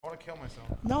want to kill myself.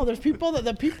 No, there's people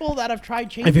that have tried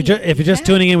changing. If you're just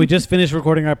tuning in, we just finished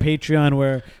recording our Patreon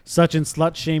where Sachin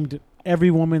slut shamed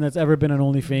every woman that's ever been on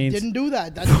OnlyFans. Didn't do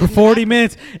that. For 40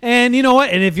 minutes. And you know what?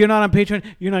 And if you're not on Patreon,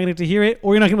 you're not going to get to hear it,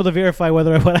 or you're not going to be able to verify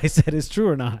whether what I said is true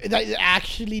or not. That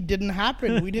actually didn't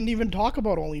happen. We didn't even talk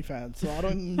about OnlyFans, so I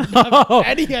don't have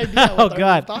any idea what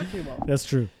I was talking about. That's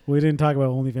true. We didn't talk about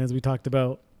OnlyFans. We talked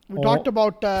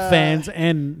about fans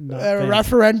and not fans.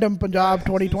 Referendum Punjab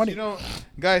 2020.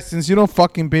 Guys, since you don't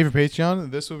fucking pay for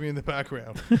Patreon, this will be in the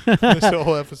background. This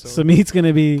whole episode. Sameet's going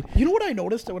to be... You know what I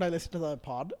noticed when I listened to the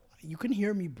pod? You can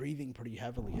hear me breathing pretty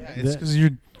heavily. Yeah, it's because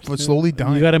you're slowly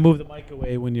dying. You got to move the mic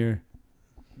away when you're...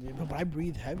 Yeah, but I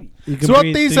breathe heavy. You can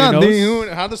breathe through your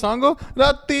nose. How the song go? So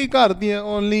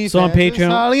on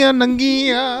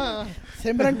Patreon...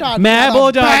 सिमरन ढाड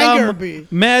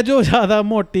मैं जो ज्यादा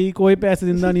मोटी कोई पैसे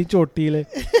दिंदा नहीं चोटी ले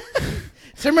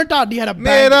सिमरन ढाडी had a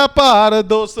मेरा भार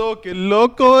 200 किलो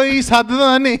कोई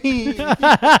साधना नहीं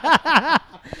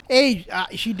Hey,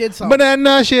 she did something.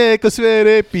 Banana shake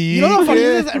sweere pee. You know what funny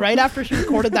is? Right after she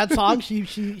recorded that song,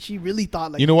 she really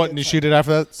thought like. You know what she did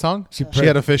after that song? She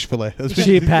had a fish fillet.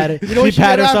 She patted. You know she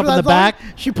patted herself in the back.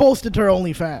 She posted her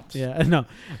OnlyFans. Yeah, no.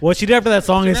 What she did after that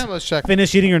song is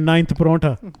finish eating her 9th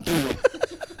paronta.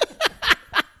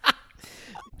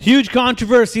 Huge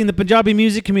controversy in the Punjabi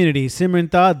music community. Simran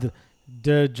Tad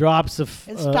drops of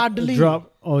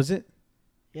drop. Oh, is it?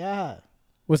 Yeah.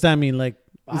 What's that mean? Like,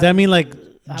 does that mean like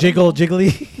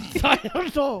jiggly? I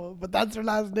don't know, but that's her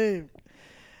last name.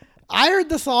 I heard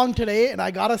the song today, and I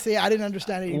gotta say I didn't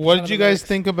understand it. What did you guys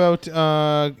think about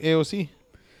AOC?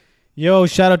 Yo,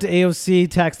 shout out to AOC,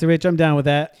 tax the rich. I'm down with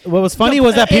that. What was funny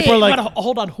was that people are like,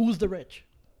 hold on, who's the rich?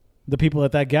 The people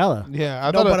at that gala. Yeah,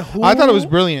 I thought it was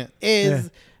brilliant.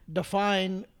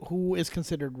 Define who is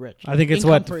considered rich. I think it's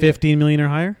what 15 million or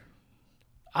higher.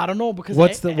 I don't know because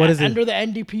what is it under the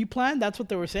NDP plan? That's what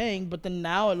they were saying, but then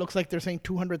now it looks like they're saying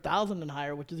 200,000 and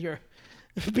higher, which is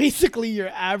basically your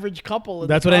average couple.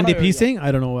 That's what NDP is saying.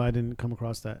 I don't know. I didn't come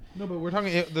across that. No, but we're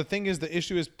talking. The thing is, the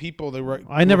issue is people.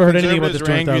 I never heard anything about the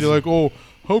 200,000. They're like, oh,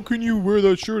 how can you wear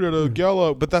that shirt at a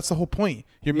gala? But that's the whole point.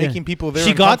 You're making people very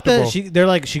uncomfortable.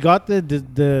 She got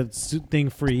the suit thing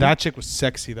free. That chick was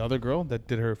sexy. The other girl that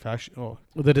did her fashion. Oh,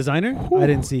 the designer. Ooh. I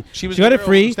didn't see. She got it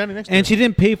free, and she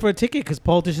didn't pay for a ticket because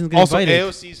politicians get invited.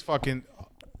 Also, AOC's fucking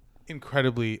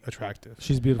incredibly attractive.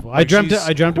 She's beautiful. I dreamt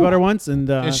about her once, and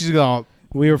she's got.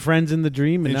 We were friends in the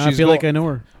dream, and now I feel like I know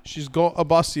her. She's got a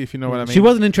bossy, if you know what I mean. She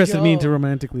wasn't interested in me into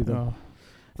romantically, though.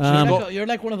 You're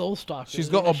like one of those stalkers. She's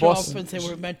got a boss. And say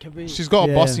we're meant to be. She's got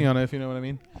a bossy on it, if you know what I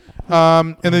mean.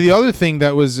 And then the other thing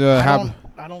that was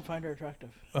I don't find her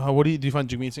attractive. What do you find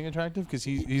Jagmeet Singh attractive? Because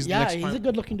he's a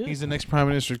good looking dude. He's the next Prime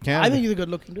Minister of Canada. I think he's a good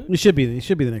looking dude. He should be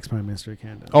the next Prime Minister of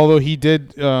Canada. Although he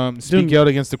did speak out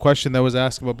against the question that was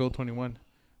asked about Bill 21.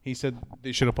 He said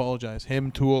they should apologize. Him,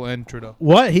 Toole, and Trudeau.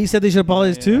 What? He said they should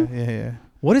apologize too? Yeah.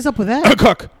 What is up with that?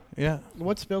 Cook. Yeah.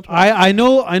 What's Bill 21? I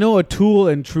know a Toole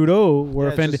and Trudeau were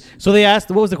offended. So they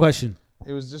asked, what was the question?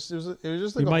 It was just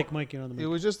like Mike, you're on the mic. It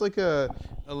was just like a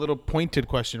little pointed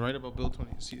question, right, about Bill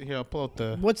 20. See, here, I'll pull out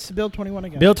the. What's Bill 21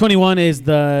 again? Bill 21 is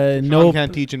the no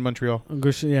can't teach in Montreal.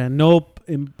 Yeah, no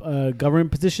government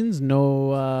positions,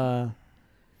 no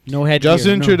headgear.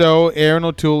 Justin Trudeau, Aaron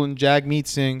O'Toole, and Jagmeet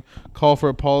Singh call for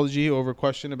apology over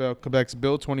question about Quebec's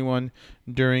Bill 21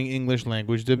 during English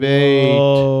language debate.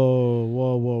 Whoa.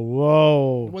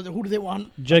 Who do they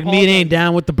want? Jagmeet ain't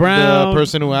down with the Brown. The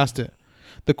person who asked it.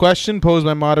 The question posed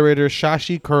by moderator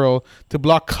Shashi Curl to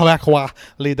Bloc Québécois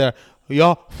leader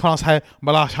François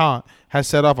Mélenchon has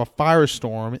set off a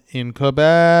firestorm in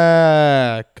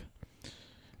Quebec.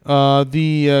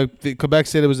 The Quebec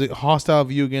said it was a hostile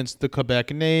view against the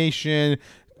Quebec nation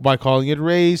by calling it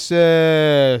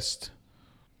racist.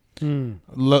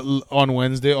 On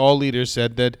Wednesday, all leaders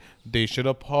said that they should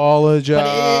apologize.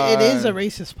 But it is a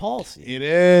racist policy. It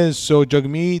is. So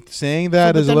Jagmeet saying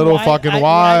that is a little fucking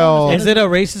wild. Is it a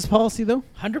racist policy though?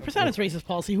 100% it's racist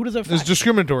policy. Who does it affect? It's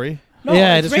discriminatory. No,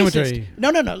 it's discriminatory.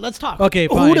 No. Let's talk. Okay,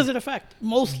 fine. Who does it affect?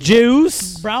 Mostly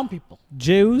Jews, brown people,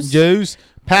 Jews,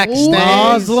 Pakistan,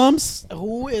 Muslims,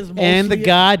 who is mostly and the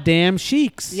goddamn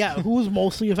sheiks. Yeah, who's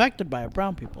mostly affected by it?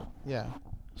 Brown people. Yeah.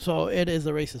 So it is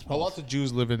a racist policy. Lots of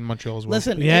Jews live in Montreal as well.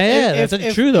 Listen,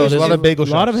 that's true though. There's a lot of bagel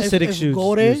shops. A lot of Hasidic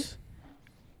Jews.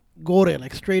 Gore,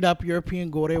 like straight up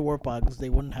European Gore warpags, they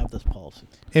wouldn't have this policy.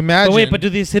 Imagine. But do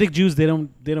the Hasidic Jews they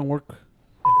don't work?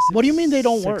 What do you mean they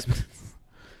don't work?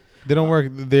 They don't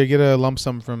work. They get a lump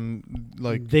sum from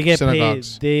they get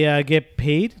synagogues. Paid. They get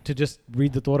paid to just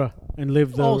read the Torah and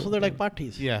live the. So they're like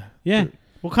parties. Yeah.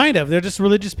 Well, kind of. They're just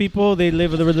religious people. They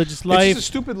live the religious life. It's a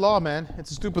stupid law, man.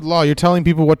 It's a stupid law. You're telling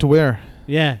people what to wear.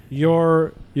 Yeah,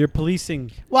 you're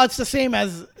policing. Well, it's the same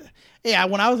as,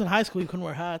 when I was in high school, you couldn't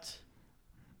wear hats.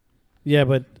 Yeah,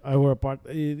 but I wore a part.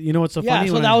 You know what's so funny?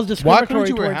 Yeah, so that was Why discriminatory couldn't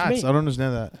you wear towards hats? me. I don't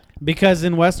understand that. Because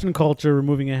in Western culture,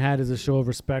 removing a hat is a show of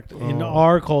respect. In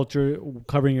our culture,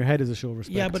 covering your head is a show of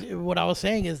respect. Yeah, but what I was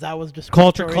saying is that was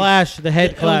discriminatory. Culture clash, the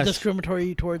head It clash. was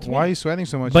discriminatory towards me. Why are you sweating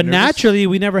so much? But You nervous? naturally,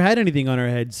 we never had anything on our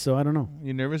heads, so I don't know.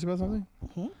 You nervous about something?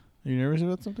 Hmm? You nervous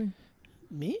about something?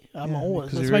 Me? I'm Yeah, always.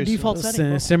 because That's you're my very default setting.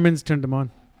 bro. Simran's turned them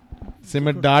on.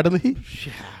 Simmer dadly.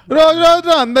 Roj roj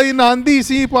randi nandi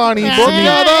si pani bahut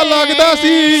zyada lagda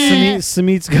si.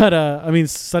 Samit's got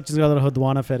Sachin's got a little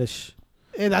Hadwana fetish.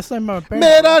 Hey, that's not my parents.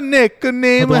 Mera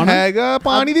nickname Adwana? हैगा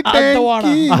पानी दी Adwana.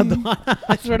 टैंकी.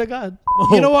 I swear to God.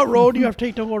 You know what road you have to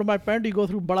take to go to my parent? You go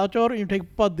through Balachor and you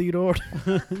take Paddi Road.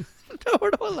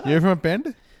 You're from a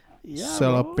Pend? Yeah,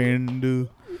 Sala bro. Pendu.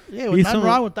 Yeah, He's there's nothing from-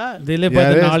 wrong with that. They live Yeah, by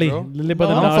it the is, Nali. bro. They live by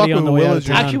the No, I don't Nali fuck on the with way out. villagers.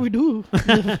 Actually, we do.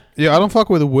 Yeah, I don't fuck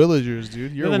with the villagers,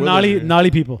 dude. You're They're a the villager.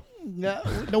 Nali people. Yeah,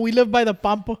 no, we live by the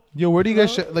pump. Yo, where do you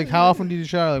guys like? How often do you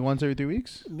shower? Like once every 3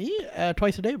 weeks? Me?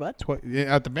 Twice a day, bud.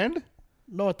 At the Bend?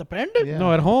 No, at the parent? Yeah.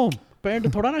 No, at home. Parent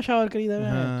thoda na shower karida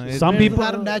hai. Some Parents people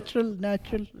are natural.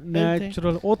 everything.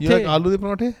 natural. You like aloo de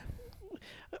parathe?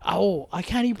 Oh, I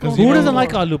can't eat Because prawn. Who doesn't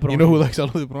like aloo paratha? You know who likes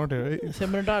aloo de parathe, right?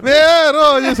 Simran Dad. मैं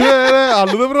रोज सवेरे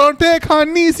आलू दे परांठे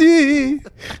खानी सी.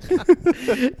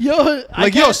 Yo,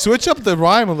 Like, yo, switch up the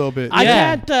rhyme a little bit.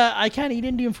 I can't eat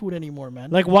Indian food anymore,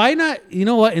 man. Like, why not? You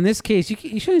know what? In this case,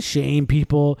 you shouldn't shame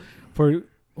people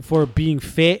for being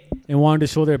fit and wanting to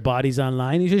show their bodies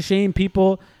online. You should shame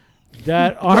people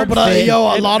that aren't but, fit. yo,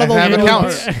 a lot of and those have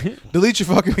girls accounts. Delete your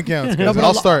fucking accounts, guys. but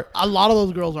I'll start. A lot of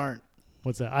those girls aren't.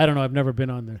 What's that? I don't know. I've never been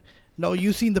on there. No,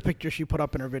 you seen the picture she put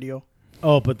up in her video.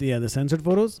 Oh, but the censored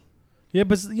photos. Yeah,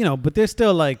 but but they're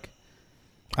still like.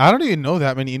 I don't even know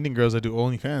that many Indian girls that do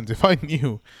OnlyFans. If I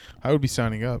knew, I would be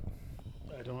signing up.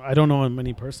 I don't know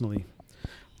many personally,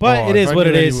 but Oh, it if is I what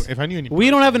knew it any- is. if I knew any, We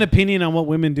don't have an opinion on what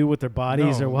women do with their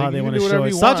bodies No, or how they they can want to do show whatever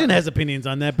it. you Sachin want. has opinions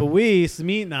on that, but we,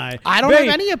 Sameet and I don't have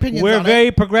any opinions We're on very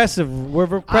it. progressive. We're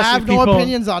progressive I have people. no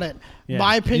opinions on it. Yeah.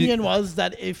 My opinion was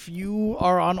that if you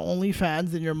are on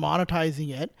OnlyFans and you're monetizing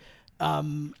it,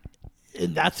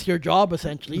 and that's your job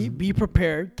essentially, be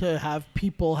prepared to have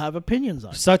people have opinions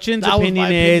on it. Sachin's That was my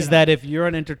opinion is opinion. that if you're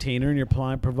an entertainer and you're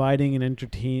providing an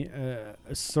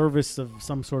a service of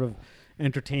some sort of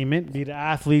entertainment, be it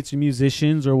athletes or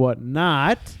musicians or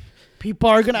whatnot,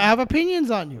 People are going to have opinions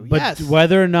on you. but yes.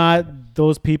 whether or not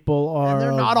those people are, And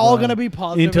they're not all going to be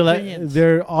positive opinions.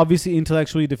 they're obviously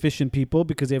intellectually deficient people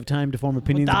because they have time to form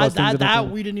opinions about things.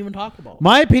 That we didn't even talk about.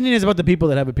 My opinion is about the people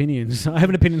that have opinions. I have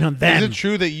an opinion on them. is it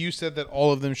true that you said that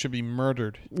all of them should be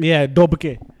murdered? Yeah,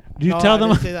 dobke. Do you No, tell I them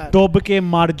didn't say that. dobke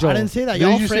mar I jao? didn't say that.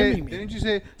 Y'all framing me. Didn't you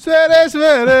say "Svere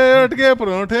svere utke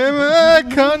parathe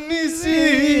mein khani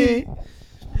si"?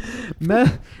 मैं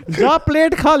जा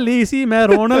plate खाली सी मैं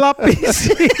रोने लग पई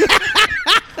सी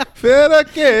Fera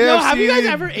KFC. Yo, have you guys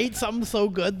ever ate something so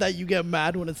good that you get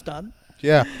mad when it's done?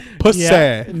 Yeah, pussy.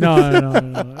 Yeah.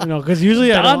 No, because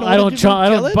usually I Don, don't what did you do, kill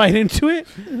don't it? bite into it.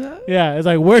 Yeah, it's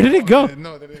like where did it go?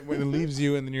 No, when it leaves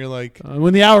you and then you're like,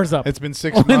 When the hour's up. it's been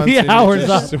 6 When months. the and you're hour's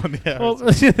just- up. when the Oh,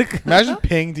 hour's up. Imagine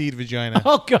paying to eat vagina.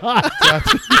 oh God!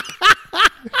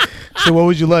 So what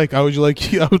would you like? I would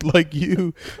like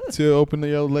you to open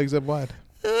your legs up wide.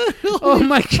 Oh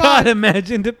my God!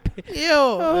 Imagine the.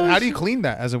 Ew. How do you clean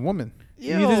that as a woman?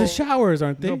 Ew. There's the showers,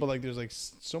 aren't they? No, but like there's like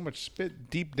so much spit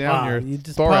deep down your you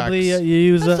just thorax. probably you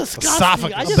use a That's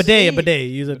disgusting. I a just bidet. A ate. bidet.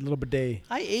 You use a little bidet.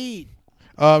 I ate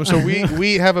So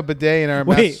we have a bidet in our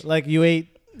Wait, mess. like you ate?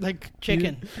 like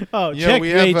chicken. Oh, Yeah, chick. we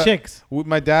You have ate a- chicks.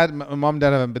 My mom, and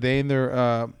dad have a bidet in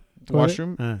their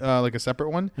washroom, like a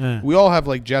separate one. We all have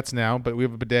like jets now, but we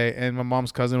have a bidet. And my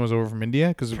mom's cousin was over from India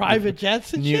because Private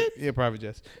jets and shit. Yeah, private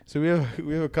jets. So we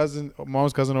have a cousin,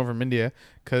 mom's cousin over from India,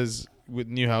 because with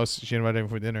new house, she invited him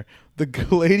for dinner. The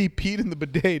lady peed in the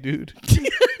bidet, dude.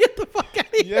 Get the fuck out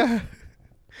of here. Yeah,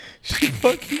 she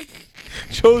fucking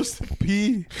chose to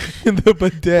pee in the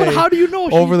bidet. But how do you know?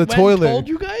 She Over the went and toilet. Told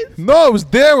you guys? No, it was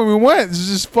there when we went. This is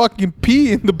just fucking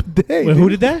pee in the bidet. Wait, who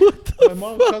did that? My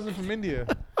mom's cousin from India.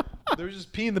 They were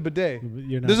just peeing in the bidet.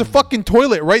 You're not There's a wrong. fucking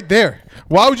toilet right there.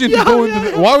 Why would you Yeah, go yeah, into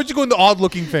yeah. Why would you go in the odd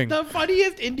looking thing? The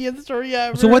funniest Indian story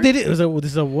ever. So what they did? This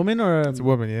is a woman or? It's a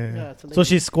woman, yeah. Yeah, it's a So lady.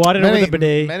 she squatted over the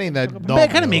bidet. Many that But don't. it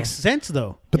kind know. of makes sense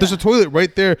though. But there's a toilet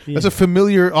right there. That's Yeah. a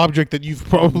familiar object that you've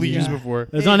probably Yeah. used before.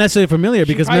 It's not necessarily familiar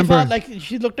She because probably remember. thought, like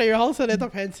she looked at your house and it's a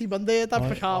fancy bande it's a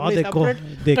peshab like देखो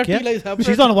separate. देखिए Turkey like separate.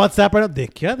 she's on WhatsApp right now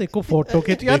देखिए देखो photo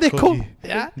खींच या देखो जी,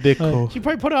 Yeah. देखो. She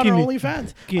probably put it on Give her me-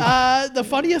 OnlyFans. give- The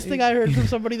funniest thing I heard from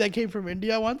somebody that came from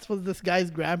India once was this guy's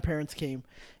grandparents came,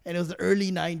 and it was the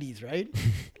early '90s, right?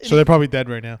 So they're probably dead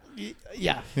right now.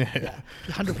 Yeah,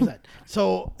 100%.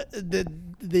 So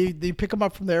they pick them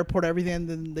up from the airport, everything, and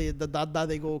then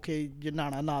they go, okay,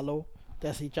 janana nalo,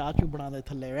 tesi chachu banana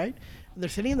thale, right? And they're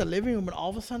sitting in the living room, and all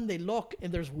of a sudden they look,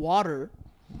 and there's water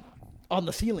on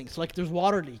the ceiling. So like there's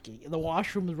water leaking, and the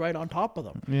washroom is right on top of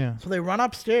them. Yeah. So they run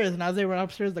upstairs, and as they run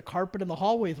upstairs, the carpet in the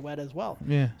hallway is wet as well.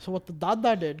 Yeah. So what the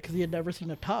dada did, because he had never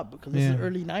seen a tub, because this is Yeah.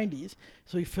 early '90s,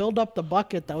 so he filled up the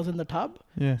bucket that was in the tub,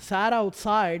 Yeah. sat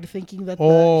outside thinking that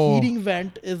Oh. the heating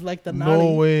vent is like the No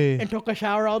nali, way. and took a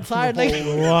shower outside. Like,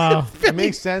 Wow. It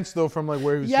makes sense though from like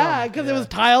where he was yeah, from. because it was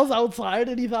tiles outside,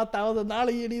 and he thought that was a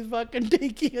nali, and he's fucking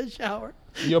taking a shower.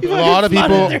 Yo, He a lot of fucking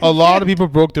people, flooded a their lot shit. of people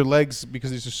broke their legs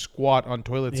because they used to squat on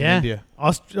toilets in Yeah. India.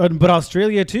 But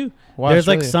Australia too. Why There's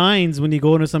like Australia? signs when you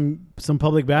go into some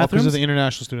public Because bathrooms. of the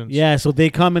international students. Yeah, so they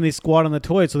come and they squat on the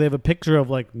toilet. So they have a picture of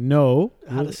like no.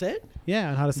 How to sit? Yeah,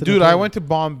 and how to sit. Dude, I went to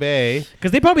Bombay.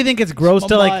 because they probably think it's gross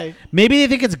to like. Mumbai. Maybe they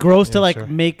think it's gross to Yeah, like sure.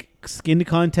 make skin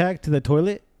contact to the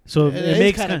toilet. So It it is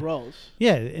makes kind of kinda- gross.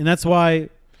 Yeah, and that's why.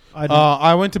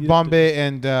 I went to You- Bombay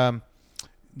and,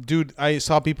 dude, I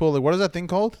saw people. Like, what is that thing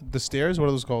called? The stairs. What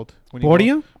are those called? When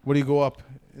Podium? When you go up,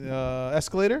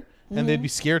 escalator, and they'd be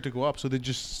scared to go up, so they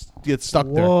just get stuck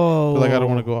there. Whoa! They're like, I don't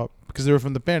want to go up because they were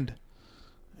from the Pind,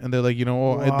 and they're like, you know,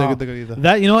 Wow. the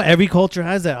That every culture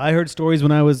has that. I heard stories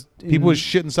when I was people would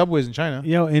shit in subways in China.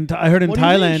 I heard in What do you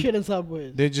mean Thailand. shit in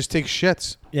subways? They just take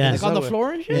shits. Yeah. Like on the Subway.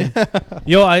 floor and shit?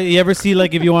 You ever see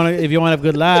like if you want to have a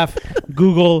good laugh,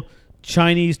 Google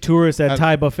Chinese tourists at At-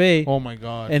 Thai buffet, Oh my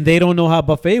god. and they don't know how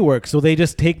buffet works, so they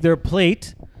just take their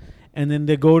plate, and then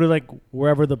they go to like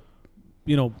wherever the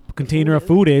container of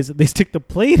food is. They stick the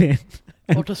plate in.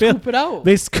 Or and to fill- scoop it out.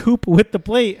 They scoop with the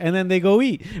plate and then they go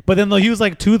eat. But then they'll use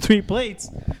like 2-3 plates,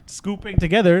 scooping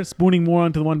together, spooning more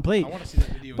onto the one plate. I want to see that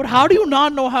video. But how do you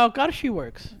not know how karshi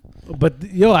works? But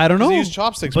I don't know. They use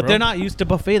chopsticks, but bro. they're not used to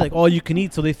buffet like all you can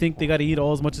eat, so they think they got to eat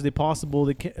all as much as they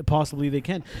possibly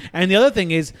can. And the other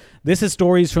thing is, this is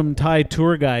stories from Thai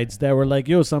tour guides that were like,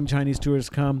 some Chinese tourists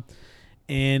come.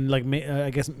 And like I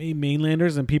guess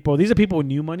mainlanders and people, these are people with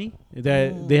new money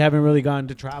that they haven't really gotten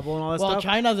to travel and all that Well, stuff.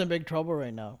 China's in big trouble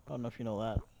right now. I don't know if you know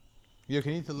that. Yo,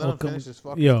 can you let him finish this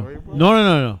fucking Yo, story, bro?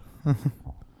 no.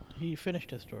 He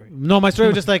finished his story. No, my story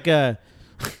was just like The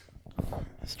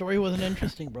story wasn't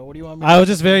interesting, bro. What do you want me I to was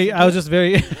just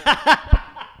very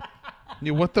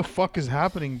Yo, what the fuck is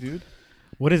happening, dude?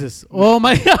 What is this? Oh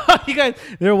my god, you guys,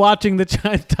 they're watching the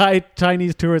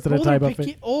Chinese tourists at a Oh, Thai they're buffet.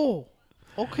 picky- Oh,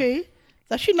 okay.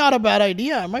 That's actually not a bad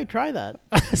idea. I might try that.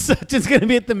 Sachin's gonna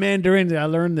be at the Mandarin. I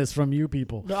learned this from you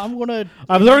people. No, I'm gonna.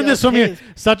 I've learned this from India your.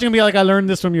 taste. Sachin gonna be like, I learned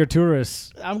this from your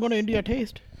tourists, I'm gonna India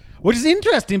taste. which is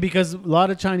interesting because a lot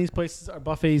of Chinese places are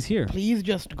buffets here. Please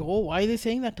just go. Why are they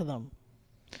saying that to them?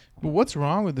 But what's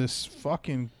wrong with this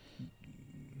fucking?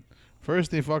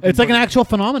 First they fucking. It's like an put- actual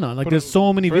phenomenon. Like put there's a-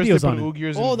 so many first they videos put on it.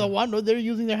 Uyghurs Oh, in- the one they're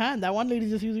using their hand. That one lady's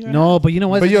just using her No, hand. but you know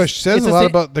what? But yo, it It's says the a lot same-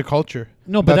 about the culture.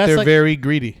 No, but that that's they're like- very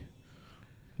greedy.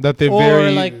 That they're or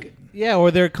very like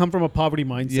or they come from a poverty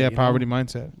mindset. yeah, you know? poverty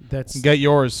mindset. That's Get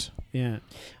yours. yeah.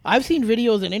 I've seen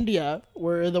videos in India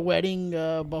where the wedding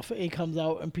buffet comes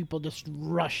out and people just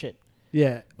rush it.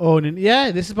 Yeah. Oh, and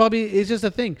yeah. This is probably it's just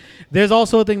a thing. There's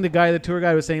also a thing. The tour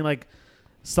guide was saying like,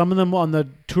 some of them on the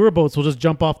tour boats will just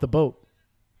jump off the boat,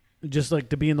 just like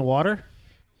to be in the water,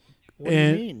 What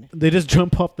and do you mean? they just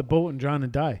jump off the boat and drown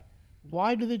and die.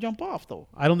 Why do they jump off though?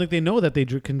 I don't think they know that they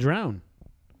can drown.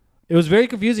 It was very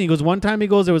confusing. He goes one time. He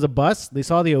goes there was a bus. They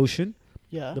saw the ocean.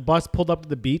 Yeah. The bus pulled up to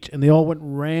the beach and they all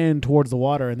ran towards the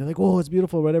water and they're like, "Oh, it's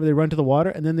beautiful," or whatever. They run to the water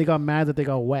and then they got mad that they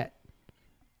got wet.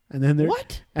 And then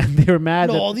What? And they were mad.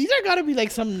 No, that, these are gotta be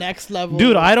like some next level.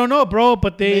 dude, I don't know, bro,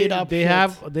 but they Made up they shit.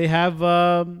 have.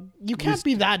 You can't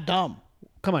be that dumb.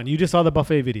 Come on, you just saw the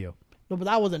buffet video. No, but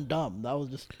that wasn't dumb. That was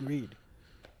just greed.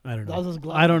 I don't That know. was his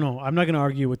glove. I don't know. I'm not going to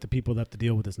argue with the people that have to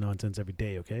deal with this nonsense every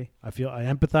day. Okay, I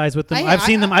empathize with them. I- I've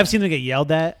seen I- them. I've seen them get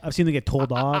yelled at. I've seen them get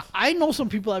told off. I know some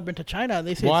people that've been to China and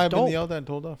they say Why it's I've been dope. yelled at and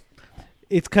told off?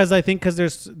 It's because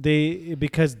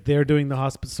because they're doing the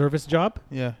hospital service job.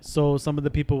 Yeah. So some of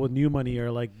the people with new money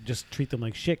are like just treat them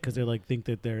like shit because they like think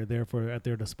that they're there for at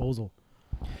their disposal.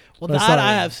 Well, But that sorry.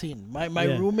 I have seen. My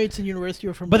Yeah. roommates in university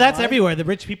were from. But that's Dubai. everywhere. The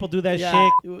rich people do that Yeah,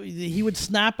 shit. he would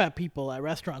snap at people at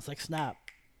restaurants, like snap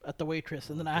at the waitress,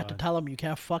 and then I had to God. tell him, "You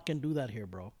can't fucking do that here,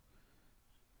 bro."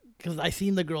 Because I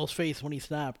seen the girl's face when he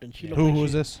snapped, and she looked Who like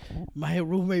was she- this? My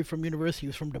roommate from university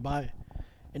was from Dubai,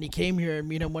 and he came here, and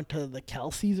me and him went to the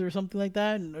Kelsey's or something like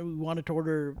that, and we wanted to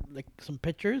order like some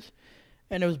pictures,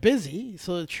 and it was busy,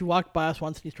 so she walked by us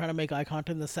once, and he's trying to make eye contact.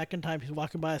 And the second time she's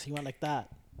walking by us, he went like that.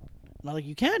 And I'm like,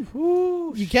 you can.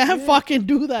 You can't fucking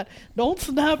do that. Don't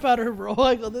snap at her, bro.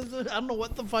 I go, I don't know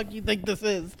what the fuck you think this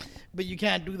is, but you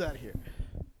can't do that here.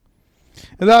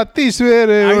 Are you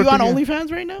on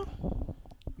OnlyFans right now?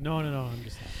 No. I'm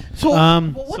just. So,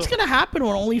 what's gonna happen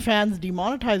when OnlyFans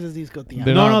demonetizes these good things?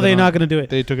 They're They're not gonna do it.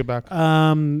 They took it back.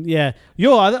 Yeah.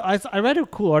 Yo, I read a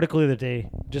cool article the other day,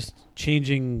 just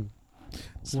changing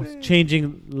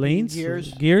lanes,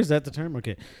 gears. That's the term.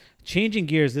 Okay, changing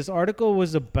gears. This article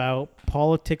was about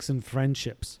politics and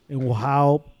friendships and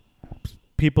how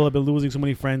people have been losing so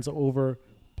many friends over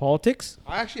politics.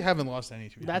 I actually haven't lost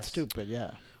any. That's stupid.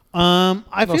 Yeah.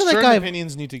 I feel like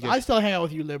opinions need to get. I still hang out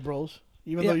with you liberals,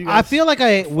 even though you I guys. feel like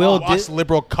I will. Us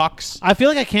liberal cucks. I feel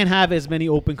like I can't have as many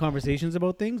open conversations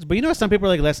about things. But you know, some people are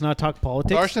like, let's not talk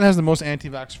politics. Darshan has the most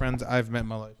anti-vax friends I've met in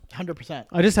my life. 100%.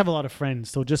 I just have a lot of friends,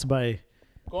 so just by.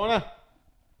 Go on.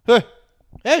 Hey.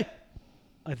 Hey.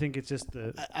 I think it's just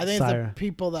the. I think it's the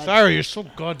people that. Sorry, you're so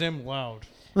goddamn loud.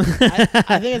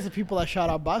 I think it's the people that shot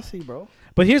out Bussy, bro.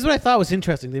 But here's what I thought was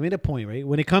interesting. They made a point, right?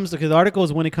 When it comes to, because the article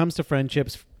is when it comes to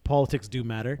friendships, politics do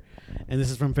matter, and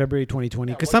this is from February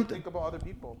 2020. Because what do you think about other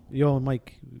people? Yo,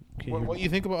 Mike. What you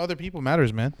think about other people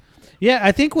matters, man. Yeah,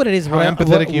 I think what it is. How What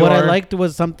empathetic you I are. liked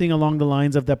was something along the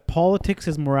lines of that politics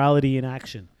is morality in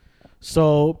action.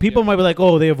 So people might be like,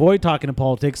 oh, they avoid talking to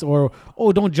politics, or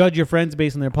oh, don't judge your friends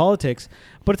based on their politics.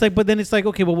 But it's like, but then it's like,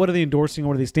 okay, well, what are they endorsing?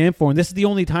 What do they stand for? And this is the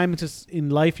only time it's just in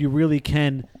life you really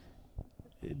can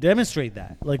demonstrate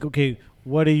that. Like, okay,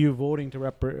 what are you voting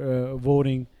to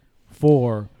voting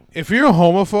for? If you're a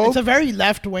homophobe, It's a very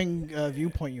left-wing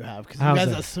viewpoint you have because you How's guys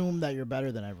that? assume that you're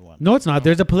better than everyone. No, it's not.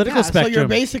 There's a political Yeah, so spectrum. you're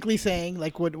basically saying,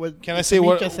 like, what can I say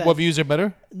Samit just said. what views are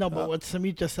better? No, but what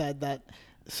Samit just said that.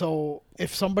 So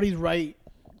if somebody's right,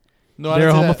 No, I They're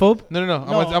a didn't say that. homophobe? No. No.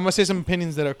 I'm gonna say some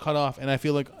opinions that are cut off, and I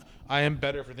feel like I am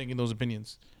better for thinking those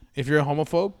opinions. If you're a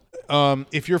homophobe,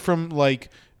 if you're from like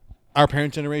our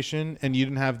parent generation and you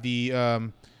didn't have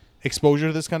the exposure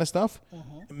to this kind of stuff,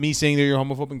 me saying that you're a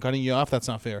homophobe and cutting you off, that's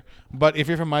not fair. But if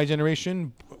you're from my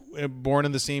generation, born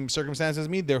in the same circumstances as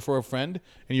me, therefore a friend,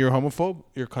 and you're a homophobe,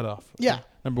 you're cut off. Yeah.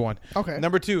 Number one. Okay.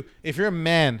 Number two, if you're a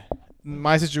man,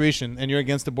 my situation, and you're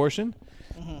against abortion,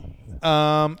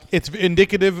 it's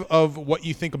indicative of what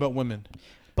you think about women.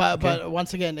 but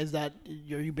once again, are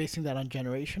you basing that on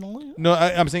generationally? No,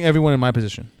 I'm saying everyone in my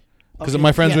position. Because Okay,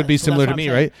 my friends yeah, would be so similar that's to me,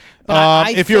 what I'm saying. right? But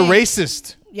I If you're think-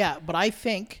 racist, Yeah, but I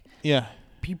think yeah.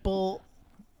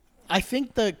 I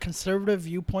think the conservative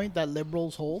viewpoint that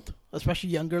liberals hold, especially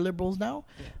younger liberals now,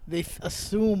 they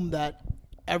assume that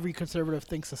every conservative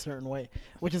thinks a certain way,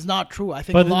 which is not true. I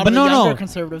think But- a lot but of the no, younger no.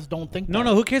 conservatives don't think No,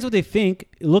 that. who cares what they think?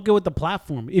 Look at what the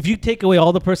platform. If you take away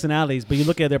all the personalities, but you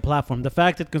look at their platform, the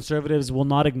fact that conservatives will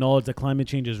not acknowledge that climate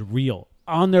change is real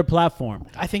on their platform.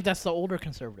 I think that's the older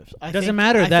conservatives. Doesn't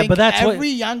matter that, but that's every what-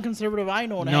 young conservative I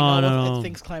know and No, hang out no. with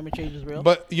thinks climate change is real.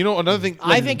 But you know another thing.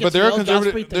 I think but it's there are real.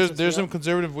 conservative. Jaspreet thinks it's There's some real.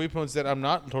 conservative viewpoints that I'm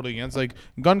not totally against, like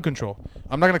gun control.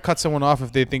 I'm not gonna cut someone off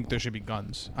if they think there should be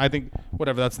guns. I think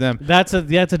whatever, that's them. That's a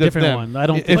different them. one. I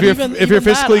don't. If think you're even- if you're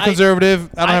even that, fiscally conservative,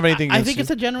 I don't have anything I against think you.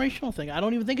 it's a generational thing. I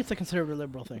don't even think it's a conservative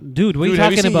liberal thing. Dude, what are you Dude,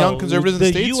 have you talking seen about? young conservatives in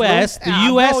the States, bro? U.S. The Yeah,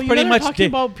 U.S. bro, you pretty guys are much. talking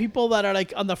about people that are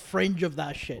like on the fringe of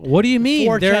that shit. What do you mean?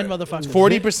 4chan They're- motherfuckers.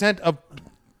 40% of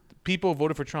people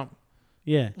voted for Trump.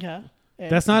 Yeah, Yeah.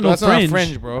 that's not That's no not fringe.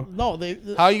 fringe, bro. No, they.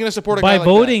 How are you gonna support a By guy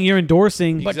voting, Like you're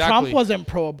endorsing. But Exactly. Trump wasn't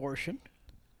pro-abortion.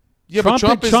 that? Yeah,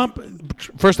 Trump- but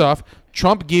Trump- First off,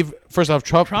 Trump. Trump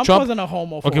wasn't a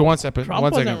homophobe. Okay, one second. Trump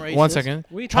One wasn't second. racist. One second.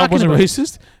 What are you Trump talking wasn't about?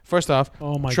 racist. First off,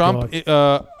 Oh my Trump.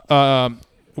 God.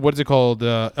 What is it called?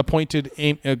 Appointed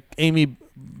Amy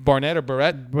Barnett or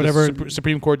Barrett, Whatever. the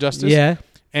Supreme Court Justice. Yeah.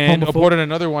 and Homophobe. appointed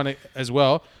another one as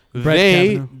well.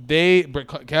 Brett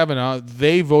Brett Kavanaugh.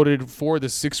 They voted for the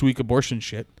 6-week abortion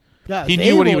shit. Yeah, He they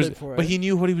knew what he was, voted for but it. he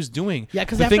knew what he was doing. Yeah,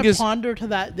 because the they have thing to is, ponder to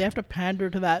that. They have to pander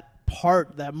to that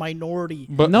part, that minority.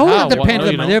 but No, how? they're Why-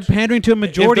 pandering. no, you they're don't. pandering to a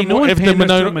majority. If the, No one if the panders to a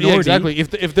minority, minority. yeah, exactly. If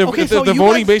the Okay, so the you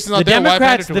voting guys- base is not The there, why pander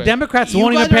Democrats, to the it? Democrats You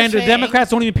won't even guys are pander. saying-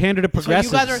 Democrats won't even pander to So you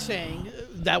progressives. guys are saying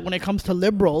that when it comes to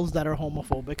liberals that are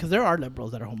homophobic, because there are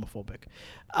liberals that are homophobic.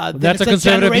 Then That's a it's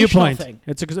conservative generational viewpoint.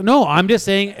 thing. No, I'm just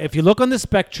saying if you look on the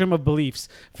spectrum of beliefs,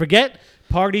 forget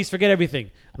parties, forget everything,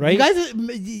 right?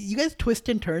 You guys twist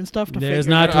and turn stuff to There's figure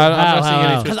not. it I- out. I'm not seeing any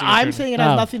how. twist. Because twisting and I'm turning. saying it How?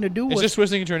 has nothing to do with It's just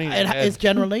twisting and turning. it's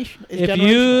generation. It's If generational.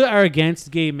 you are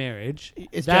against gay marriage,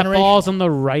 It's that generational. falls on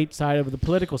the right side of the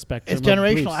political spectrum. It's of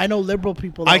generational. beliefs. I know liberal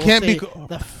people. I That can't will be say co-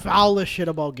 the foulest shit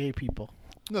about gay people.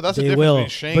 No, that's a They difference will, between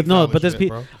Shane but no, and but there's shit,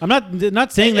 people. bro. I'm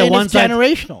not saying that And one it's side.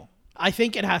 generational. I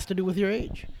think it has to do with your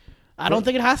age. I don't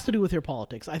think it has to do with your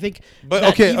politics. I think But that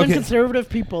okay, even okay. conservative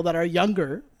people that are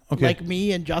younger Okay. like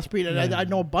me and Jaspreet, and I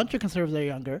know a bunch of conservatives that are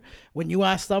younger. When you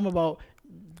ask them about,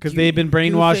 Because do they've been do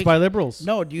you brainwashed think- by liberals.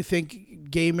 No, do you think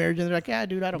gay marriage? And they're like, yeah,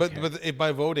 dude, I don't care. But if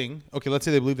by voting, okay, let's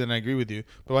say they believe that, and I agree with you.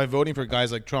 But by voting for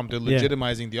guys like Trump, they're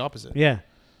legitimizing the opposite. Yeah.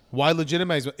 Why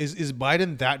legitimize? Is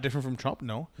Biden that different from Trump?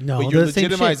 No. No, But you're they're the same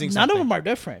shit. legitimizing None of something. them are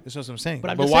different. That's what I'm saying.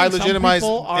 But I'm But just why saying some legitimize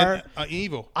people are-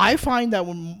 evil? I find that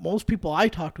when most people I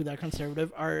talk to that are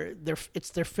conservative it's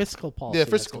their fiscal policy. Yeah,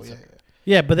 that's fiscal. Yeah. conservative.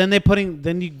 Yeah, but then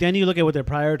then you look at what they're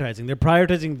prioritizing. They're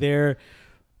prioritizing their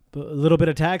little bit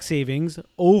of tax savings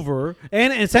over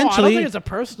and No, I essentially don't think it's a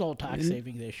personal tax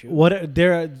savings issue.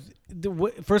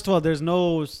 first of all, there's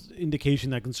no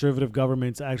indication that conservative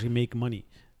governments actually make money,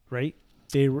 right?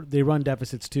 They run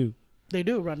deficits too. They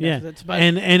do run Yeah. deficits, but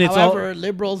And it's all- however,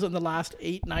 liberals in the last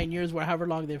 8-9 years, or however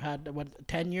long they've had,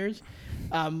 10 years,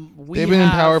 we They've been in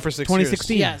have- power for 6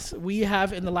 2016. years. Yes, we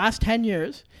have in the last 10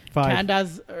 years. 5.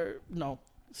 Canada's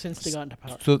since they got into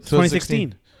power. So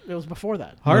 2016. It was before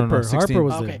that. Harper 16.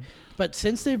 was Okay, there. but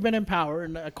since they've been in power,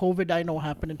 and COVID I know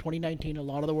happened in 2019, a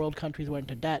lot of the world countries went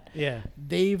into debt. Yeah.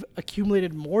 They've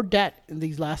accumulated more debt in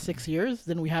these last 6 years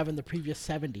than we have in the previous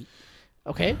 70.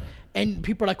 Okay? And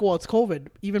people are like, well, it's COVID.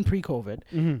 Even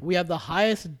pre-COVID, we have the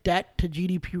highest debt to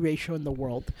GDP ratio in the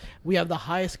world. We have the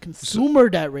highest consumer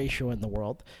debt ratio in the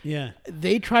world. Yeah.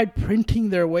 They tried printing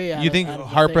their way out You of- think out of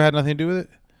the Harper thing. had nothing to do with it?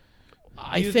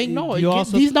 I think no. you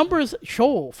also- These numbers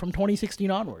show from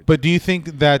 2016 onward. But do you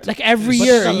think that? Like every But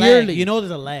year, there's a lag. yearly. You know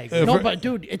there's a lag. Uh, no, for- but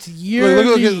dude, it's Look,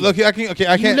 yearly. look, I can't.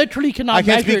 You literally cannot I can't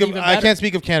measure speak it of. even I better. can't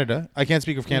speak of Canada. I can't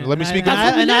speak of Canada. Let me speak.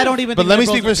 And, of, I don't even. But think let me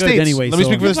liberals speak for are the good states. Anyway, Let me so-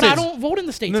 speak for the But I states. don't vote in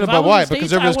the states. No, no, If I but was why? in the But States,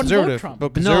 conservative I is wouldn't vote conservative. Trump.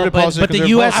 But conservative policy. but the conservative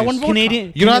U.S. policy. I wouldn't vote Canadian.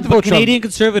 Trump. You don't have to vote Trump. Canadian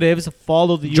conservatives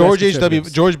follow the U.S. George H.W.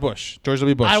 conservatives. George Bush. George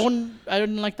W. Bush. I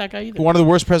didn't like that guy either. One of the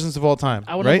worst presidents of all time.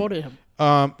 I wouldn't have right? voted him.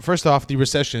 First off, the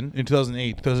recession in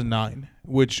 2008, 2009,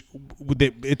 which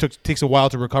takes a while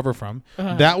to recover from,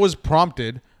 that was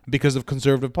prompted because of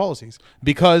conservative policies,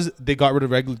 because they got rid of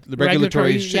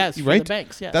regulatory shit, yes, for right? the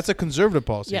banks, yes. That's a conservative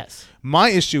policy. Yes. My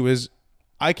issue is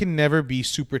I can never be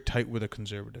super tight with a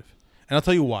conservative. And I'll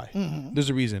tell you why. There's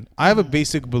a reason. I have a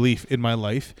basic belief in my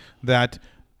life that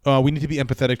we need to be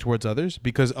empathetic towards others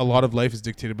because a lot of life is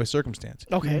dictated by circumstance.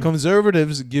 Okay.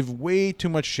 Conservatives give way too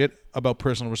much shit about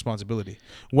personal responsibility.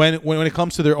 When it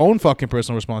comes to their own fucking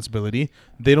personal responsibility,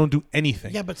 they don't do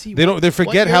anything. Yeah, but see, they don't. They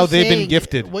forget what how you're they've been saying-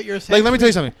 gifted. what you're saying- Like, let me tell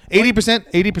you something. 80%.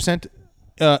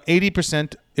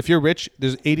 If you're rich,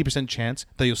 there's 80% chance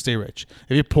that you'll stay rich.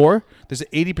 If you're poor, there's an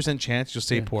 80% chance you'll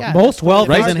stay poor. Yeah. Most wealth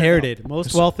Right? is inherited.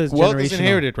 Most wealth is Wealth generational. is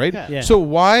inherited, right? Yeah. Yeah. So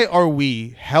why are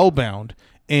we hellbound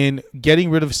in getting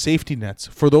rid of safety nets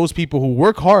for those people who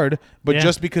work hard, but Yeah.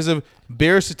 just because of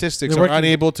bare statistics They're are working-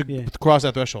 unable to yeah. cross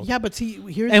that threshold? Yeah, but see,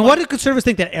 here's And what do conservatives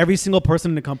think, that every single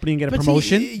person in the company can get a but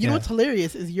promotion? See, you know what's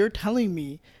hilarious is you're telling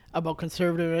me about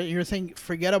conservative. You're saying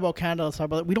forget about Canada. Let's talk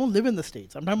about. We don't live in the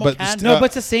States. I'm talking about But Canada. No, but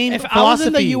it's the same If I philosophy. was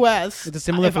in the U.S., It's a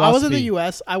similar if I was in the philosophy.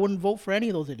 U.S., I wouldn't vote for any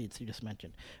of those idiots you just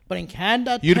mentioned. But in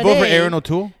Canada, You'd today, vote for Aaron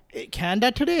O'Toole?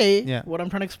 Canada today, Yeah. what I'm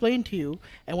trying to explain to you,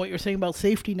 and what you're saying about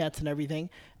safety nets and everything,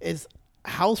 is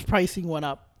house pricing went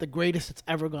up the greatest it's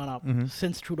ever gone up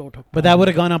since Trudeau took. But power. that would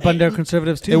have gone up under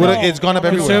conservatives too. It would've- No, it's gone up no,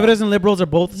 no, everywhere. Conservatives and liberals are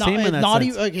both the No, same in that not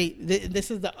sense. even, okay. This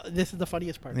is the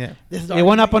funniest part. Yeah. This is the It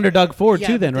went up argument- under Doug Ford Yeah,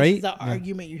 too but then, this right? is the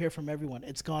argument you hear from everyone.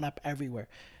 It's gone up everywhere.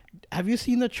 Have you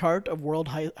seen the chart of world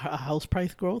house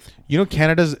price growth? You know,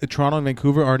 Canada's Toronto and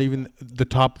Vancouver aren't even the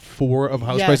top 4 of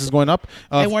house Yes. prices going up.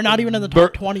 And we're not even in the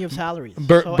top 20 of salaries.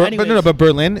 So anyways, But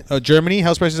Berlin, Germany,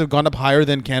 house prices have gone up higher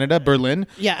than Canada. Berlin,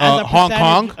 yeah, as a Hong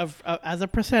percentage Kong, of, as a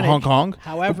percentage. Hong Kong.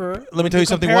 However, Let me when tell you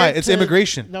something compare why. it It's to-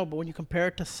 immigration. No, but when you compare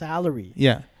it to salary,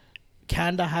 Yeah,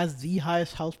 Canada has the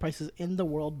highest house prices in the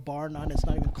world, bar none. It's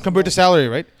not even compared to close. salary,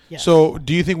 right? Yes. So,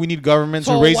 do you think we need governments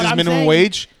So who raises what I'm minimum saying-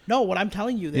 wage? No, what I'm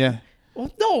telling you. Then, Yeah.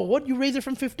 Well, no, what you raise it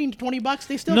from 15 to 20 bucks,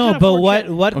 they still No, can't but afford what-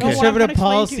 shit. what No, I'm conservative trying to explain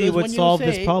to policy you is would when you solve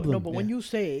this say- problem? No, but when Yeah. you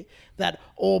say that,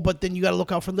 oh, but then you got to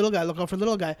look out for the little guy, look out for the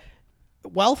little guy.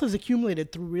 Wealth is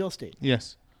accumulated through real estate.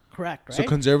 Yes. Correct, right? So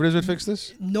conservatives would fix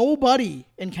this? Nobody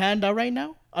in Canada right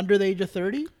now under the age of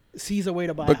 30 sees a way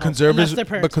to buy a But house, conservatives, unless their but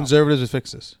parents help. conservatives would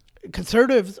fix this.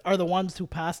 Conservatives are the ones who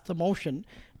passed the motion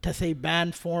to say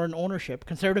ban foreign ownership.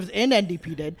 Conservatives and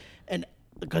NDP did, and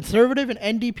the conservative and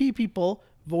NDP people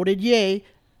voted yay.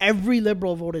 Every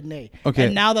liberal voted nay. Okay.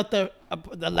 And now that the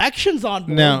election's on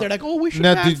board, Now, they're like, oh, we should.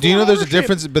 now, ban do you know foreign there's a ownership.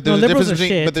 difference? But No, there's a liberals difference are between.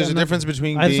 shit. But there's a I'm not- difference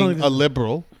between I just don't being think a this-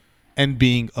 liberal and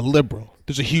being a liberal.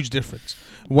 There's a huge difference.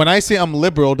 When I say I'm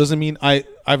liberal, doesn't mean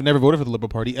I've never voted for the Liberal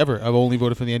Party ever. I've only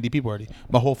voted for the NDP party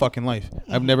my whole fucking life.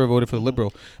 I've never voted for the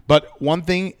Liberal. But one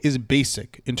thing is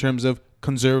basic in terms of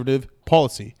conservative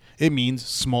policy. It means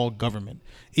small government.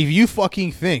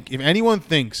 If anyone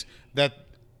thinks that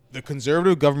the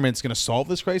conservative government's going to solve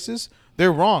this crisis,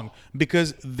 they're wrong,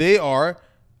 because they are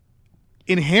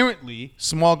inherently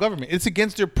small government. It's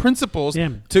against their principles. Yeah.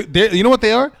 You know what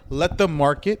they are? Let the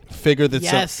market figure this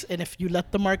out. Yes, and if you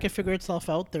let the market figure itself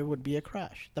out, there would be a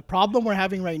crash. The problem we're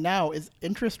having right now is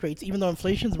interest rates, even though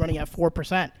inflation's running at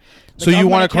 4%. So you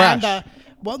want a crash?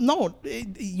 Well, no,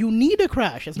 you need a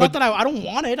crash. It's not that I don't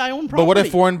want it. I own property. But what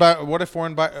if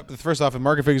foreign buy? First off, if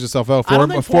market figures itself out, I don't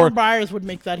think foreign buyers would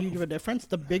make that huge of a difference.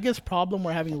 The biggest problem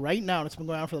we're having right now, and it's been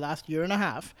going on for the last year and a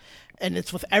half, and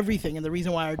it's with everything, and the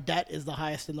reason why our debt is the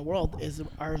highest in the world is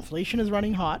our inflation is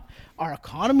running hot, our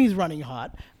economy is running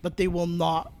hot, but they will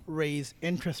not raise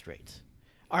interest rates.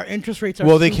 Our interest rates are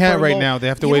well, they super can't right low. now. They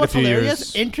have to You know wait a what's few hilarious?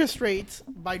 years. Interest rates,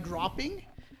 by dropping,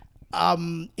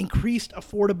 increased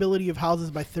affordability of houses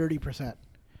by 30%.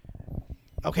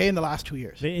 Okay, in the last 2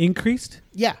 years. They increased?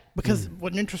 Yeah, because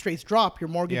when interest rates drop, your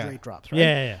mortgage rate drops, right?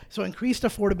 Yeah. So increased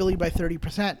affordability by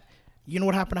 30%. You know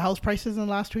what happened to house prices in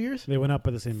the last 2 years? They went up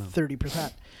by the same amount.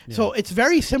 30%. So it's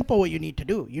very simple what you need to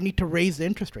do. You need to raise the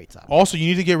interest rates up. Also, you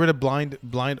need to get rid of blind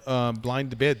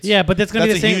bids. Yeah, but that's going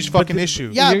to be the a same. huge fucking issue.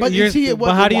 Yeah, but you see,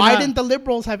 but how do you why not- didn't the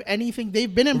Liberals have anything?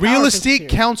 They've been in Real power since Estate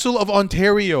years. Council of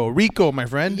Ontario, RICO, my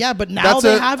friend. Yeah, but now that's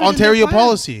they a have it Ontario in their plan.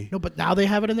 policy. No, but now they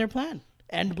have it in their plan.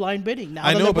 End blind bidding. Now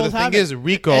I know, but the Liberals have thing it. is,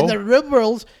 RICO. And the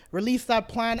Liberals released that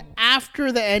plan after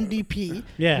the NDP,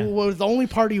 Yeah. who was the only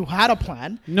party who had a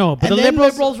plan. No, but and the then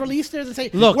Liberals- released theirs and say,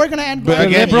 Look, we're going to end But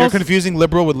blind again, bidding. you're confusing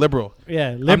liberal with liberal.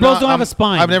 Yeah, liberals don't have a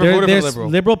spine. I've never voted for liberal.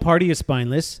 Liberal Party is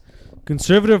spineless.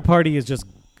 Conservative Party is just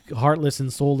heartless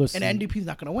and soulless. And NDP's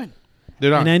not going to win.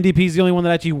 They're not. And NDP is the only one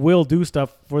that actually will do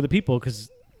stuff for the people because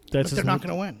that's But they're not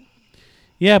going to win.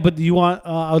 Yeah, but you want?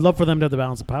 I would love for them to have the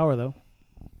balance of power, though.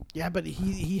 Yeah, but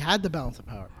he had the balance of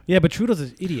power. Yeah, but Trudeau's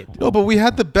an idiot. No, but we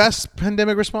had the best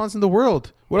pandemic response in the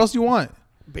world. What else do you want?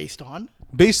 Based on?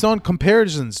 Based on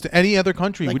comparisons to any other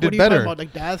country, Like, we what did are you talking better. about?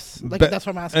 Like deaths? Like, Be- that's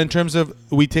what I'm asking. In terms of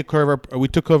we took care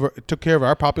of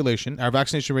our population. Our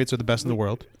vaccination rates are the best in the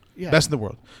world. Yeah. Best in the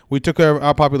world. We took care of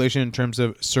our population in terms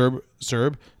of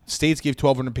CERB. States gave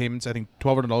 $1,200 payments. I think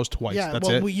 $1,200 twice. Yeah, That's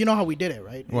well, it. you know how we did it,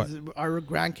 right? What? Our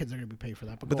grandkids are going to be paid for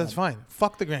that. But go that's on. fine.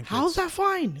 Fuck the grandkids. How's that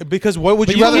fine? Because what would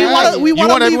But you you- rather we have? wanna- we you wanna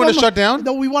want leave everyone to them- shut down?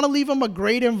 No, we want to leave them a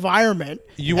great environment.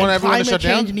 You want and everyone to shut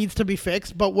climate down? change needs to be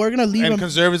fixed, but we're going to leave And them.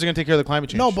 conservatives are going to take care of the climate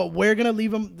change. No, but we're going to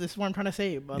leave them. This is what I'm trying to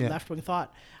say. Yeah. Left-wing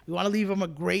thought. We want to leave them a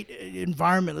great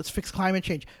environment. Let's fix climate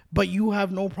change. But you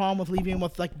have no problem with leaving them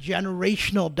with like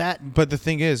generational debt. But the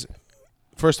thing is,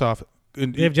 first off, They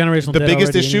have generational the debt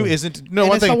biggest already issue anyway. isn't no And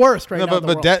one it's thing. the worst right no, now but in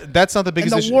the but world. that's not the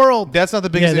biggest the issue. world. That's not the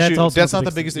biggest Yeah, that's issue. also That's the not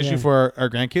the biggest biggest issue, issue for our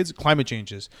grandkids. Climate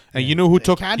changes, and you know who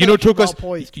took Canada should us. well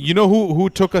poised. You know who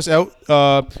took us out?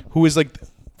 Who is like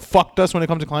fucked us when it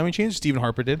comes to climate change? Stephen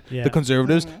Harper did. Yeah. The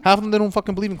conservatives, half of them, they don't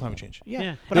fucking believe in climate change.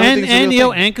 Yeah. But I don't think it's a and real you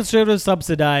know, thing. and conservatives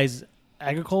subsidize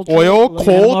agriculture, Oil, like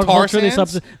coal, animal tar agriculture,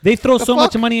 sands. They throw The so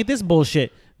much fuck? money at this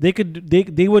bullshit. They could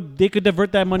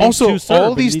divert that money Also, to CERB all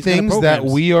and these kind of things that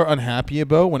programs. we are unhappy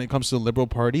about when it comes to the Liberal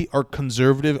Party are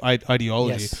conservative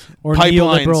ideology. Yes. Or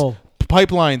neoliberal.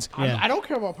 Pipelines. Yeah. I don't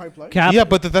care about pipeline. Yeah,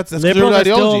 but that's liberals conservative are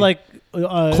ideology. still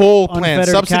like Coal plants,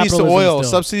 unfettered subsidies to capitalism oil, still.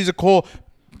 subsidies to coal,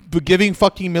 but giving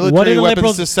fucking What are military the weapons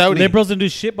liberals? to Saudi. Liberals didn't do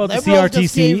shit about the Liberals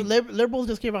CRTC.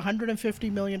 just gave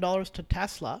 $150 million to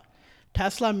Tesla.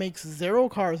 Tesla makes 0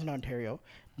 cars in Ontario.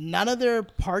 None of their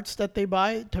parts that they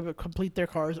buy to complete their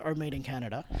cars are made in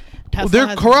Canada. Tesla they're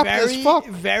has corrupt very, as fuck.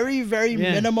 Very, very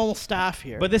Yeah. minimal staff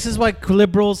here. But this is why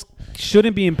liberals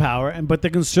shouldn't be in power, but the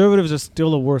conservatives are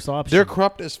still a worse option. They're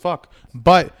corrupt as fuck.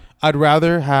 But I'd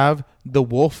rather have the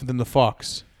wolf than the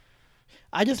fox.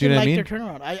 I just Do you didn't know like what I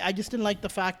their turnaround. I just didn't like the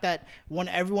fact that when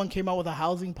everyone came out with a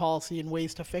housing policy and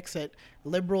ways to fix it,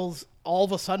 liberals all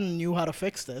of a sudden knew how to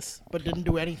fix this, but didn't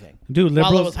do anything. Dude, while it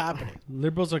liberals was happening.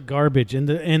 Liberals are garbage, and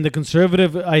the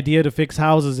conservative idea to fix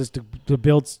houses is to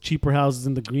build cheaper houses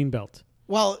in the green belt.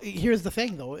 Well, here's the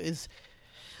thing, though, is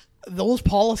those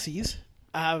policies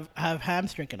have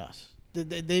hamstringed us.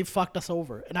 They've fucked us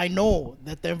over. And I know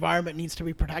that the environment needs to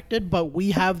be protected, but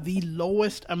we have the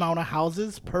lowest amount of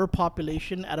houses per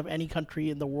population out of any country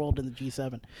in the world in the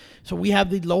G7. So we have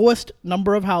the lowest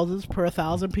number of houses per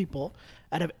 1,000 people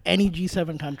out of any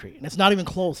G7 country. And it's not even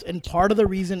close. And part of the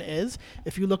reason is,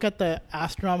 if you look at the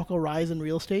astronomical rise in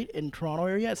real estate in Toronto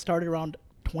area, it started around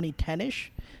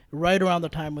 2010-ish, right around the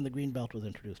time when the green belt was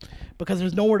introduced, because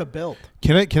there's nowhere to build.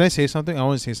 Can I say something? I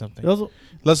want to say something. Those-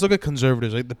 Let's look at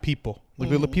conservatives, like the people, like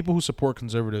the people who support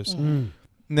conservatives.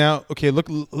 Now, okay, look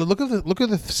at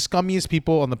the scummiest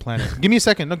people on the planet. Give me a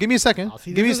second. No, give me a second.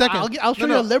 See, Give me a this is- second. I'll show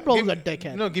No, you a liberal give- is a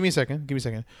dickhead. No, give me a second. Give me a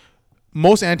second.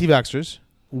 most anti-vaxxers,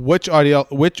 which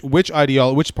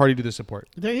party do they support?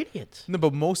 They're idiots. No,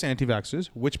 but most anti-vaxxers,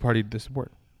 which party do they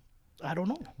support? I don't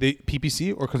know. The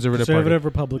PPC or Conservative Conservative Party?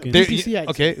 Republicans. They're- PPC, I'd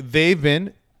okay, they've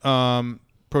been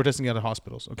protesting out of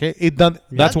hospitals. Okay,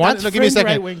 that's one. that's No, give me a fringe second.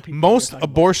 right-wing people we're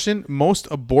talking about. Most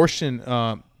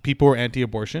abortion people are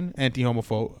anti-abortion,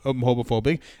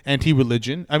 homophobic,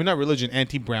 anti-religion. I mean, not religion,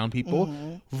 anti-brown people.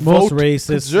 Mm-hmm. Most Vote racist,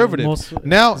 conservative. most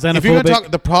Now, if you're going to xenophobic.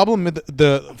 talk, the problem with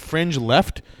the fringe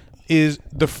left is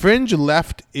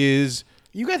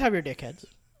You guys have your dickheads.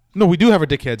 no, we do have our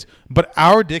dickheads, but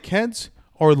our dickheads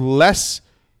are less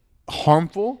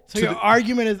harmful. So to your the-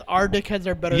 argument is our dickheads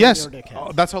are better yes, than your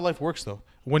dickheads. that's how life works, though.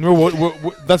 When we're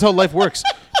that's how life works.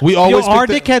 We Yo, always our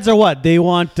pick the- dickheads are what? They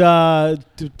want to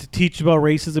teach about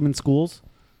racism in schools.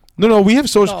 No, we have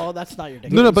social. No, that's not your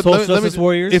dickhead. No, but Social justice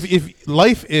warriors? If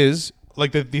life is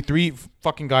like the three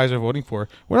fucking guys are voting for,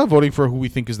 we're not voting for who we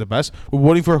think is the best. We're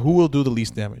voting for who will do the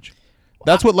least damage.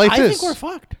 That's what life I is. think we're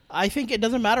fucked. I think it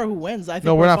doesn't matter who wins. I think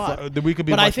No, we're not fucked. we could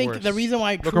be But I much think worse. the reason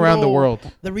why Look around the world.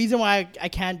 The reason why I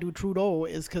can't do Trudeau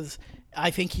is because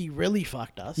I think he really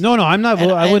fucked us. No, I'm not.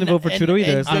 And- I wouldn't and- vote for and- Trudeau either.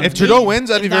 and- It's and not- If Trudeau he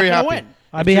wins, I'd be is not very gonna happy. win.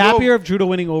 I'd be Trudeau- happier if Trudeau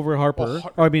winning over Harper.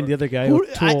 Or I mean the other guy. Who,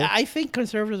 Toole. I think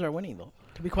conservatives are winning though.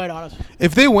 To be quite honest.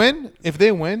 If they win,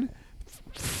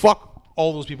 fuck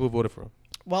all those people who voted for him.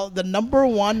 Well, the number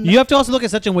one. You have to also look at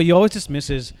such a way you always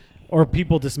dismisses, or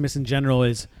people dismiss in general,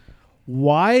 is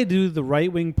why do the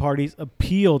right wing parties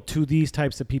appeal to these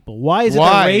types of people? Why is it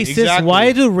Why? that racists? Exactly.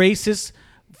 Why do racists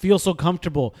feel so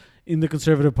comfortable in the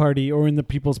Conservative Party or in the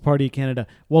People's Party of Canada?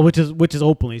 Well, which is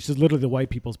openly, it's just literally the white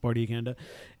People's Party of Canada,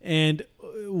 and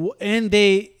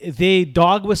they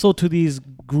dog whistle to these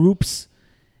groups.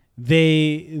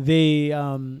 They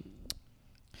what's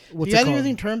you it guys are called?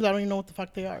 using terms I don't even know what the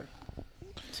fuck they are.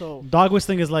 So Dog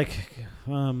whistling is like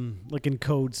in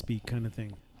code speak kind of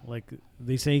thing. Like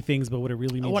they say things, but what it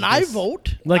really means. when is I this.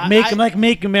 vote, like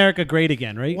make America great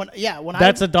again, right? when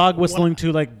That's I, a dog when- whistling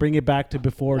to like bring it back to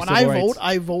before When civil I rights. vote,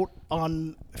 I vote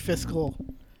on fiscal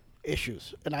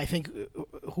issues, and I think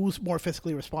who's more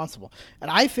fiscally responsible.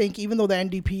 And I think even though the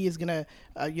NDP is gonna,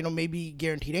 maybe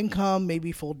guaranteed income,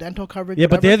 maybe full dental coverage. Yeah,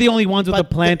 but whatever, they're the only ones with a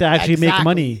plan to actually make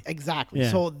money. Exactly.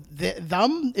 Yeah. So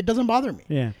them, it doesn't bother me.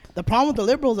 Yeah. The problem with the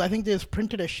Liberals, I think they just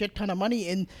printed a shit ton of money.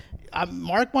 And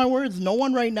mark my words, no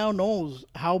one right now knows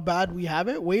how bad we have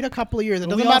it. Wait a couple of years. It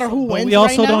doesn't matter who wins. We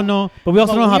also right now, don't know. But we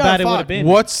also but know how we are bad it would have fucked. been.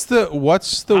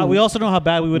 What's the We also know how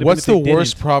bad we would have been. what's if the they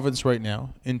worst didn't. province right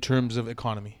now in terms of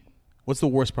economy? What's the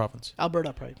worst province?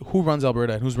 Alberta, right? Who runs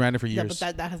Alberta and who's ran it for Yeah, years?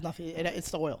 but that has nothing.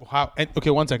 It's the oil. How? And, okay,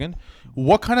 1 second.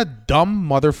 What kind of dumb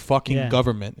motherfucking Yeah.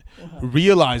 government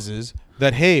realizes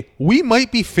that, hey, we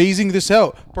might be phasing this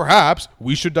out? Perhaps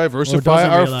we should diversify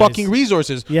doesn't our realize. fucking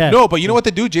resources. Yeah. No, but you know what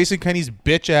they do? Jason Kenney's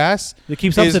bitch ass. They keep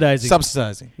is subsidizing.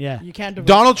 Subsidizing. Yeah. You can't.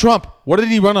 Donald Trump, what did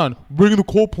he run on? Bringing the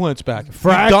coal plants back. You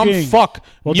dumb Fracking. fuck.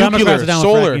 Well, Democrats Nuclear, are down with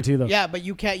solar. fracking too, though. Yeah, but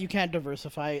you can't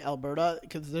diversify Alberta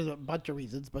because there's a bunch of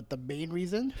reasons. But the main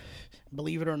reason,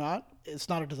 believe it or not, it's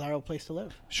not a desirable place to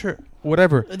live. Sure,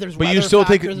 whatever. There's but you weather still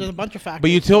factors, take. there's a bunch of factors. But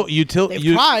They've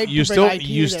tried to bring IT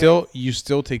you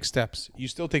still take steps. You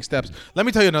still take steps. Let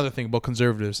me tell you another thing about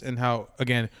conservatives and how,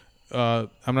 again, I'm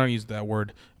not gonna use that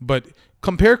word, but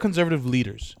compare conservative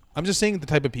leaders. I'm just saying the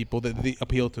type of people that they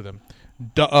appeal to them.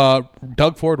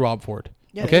 Doug Ford, Rob Ford.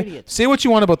 Yeah, okay, they're idiots. say what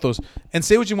you want about those, and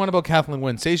say what you want about Kathleen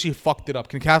Wynne. Say she fucked it up.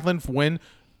 Can Kathleen Wynne?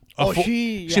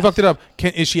 She yes. fucked it up.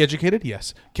 Is she educated?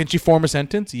 Yes. Can she form a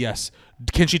sentence? Yes.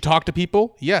 Can she talk to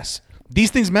people? Yes. These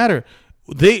things matter.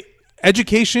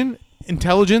 Education,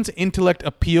 intelligence, intellect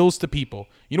appeals to people.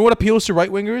 You know what appeals to right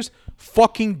wingers?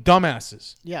 Fucking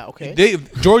dumbasses. Yeah. Okay.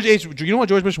 George H. You know what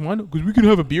George Bush won? Because we can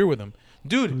have a beer with him,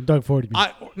 dude. Doug Ford. you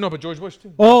mean. No, but George Bush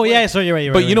too. Oh yeah, so you're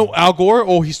right. But you know Al Gore?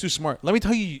 Oh, he's too smart. Let me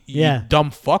tell you, you Yeah.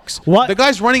 dumb fucks. What? The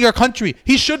guy's running our country.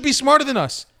 He should be smarter than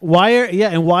us. why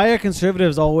are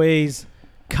conservatives always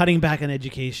cutting back on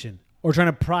education or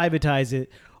trying to privatize it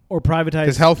or privatize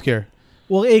His healthcare.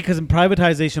 Well, because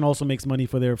privatization also makes money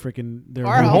for their Our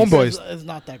home- health homeboys. is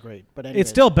not that great, but anyway. It's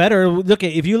still better. Look,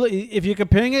 if you're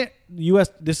comparing it, U.S.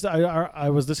 I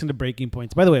was listening to Breaking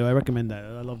Points. By the way, I recommend that.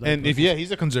 I love that. And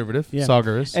he's a conservative. Yeah.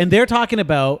 Saugerist. And they're talking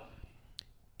about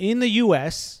in the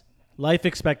U.S. life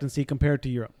expectancy compared to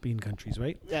European countries,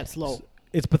 right? Yeah, it's low.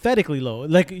 It's pathetically low.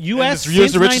 Like U.S.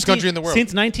 it's the richest country in the world.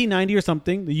 Since 1990 or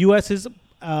something, the U.S.'s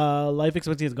life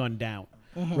expectancy has gone down,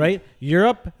 right?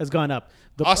 Europe has gone up.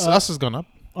 us has gone up.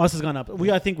 Us has gone up.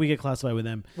 I think we get classified with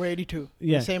them. We're 82.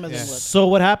 Yeah. Same as Yeah. England. So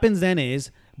what happens then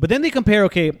is, but then they compare,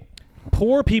 okay,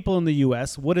 poor people in the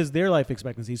U.S., what is their life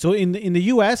expectancy? So in the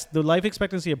U.S., the life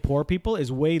expectancy of poor people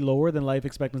is way lower than life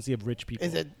expectancy of rich people.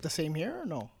 Is it the same here or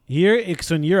no?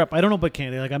 So in Europe, I don't know about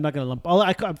Canada. Like I'm not going to lump.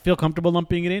 I feel comfortable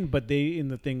lumping it in, but in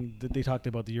the thing that they talked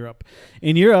about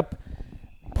in Europe,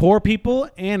 poor people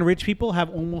and rich people have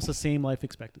almost the same life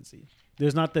expectancy.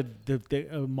 There's not the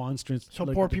monstrous. So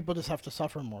poor people just have to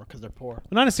suffer more because they're poor.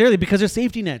 Not necessarily, because they're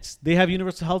safety nets. They have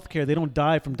universal health care. They don't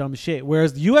die from dumb shit.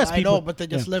 Whereas the U.S. people, I know, but they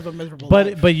just live a miserable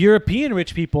life. But European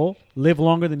rich people live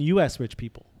longer than U.S. rich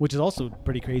people, which is also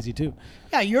pretty crazy too.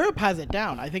 Yeah, Europe has it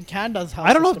down. I think Canada's health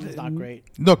I don't know system is not great.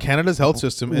 No, Canada's health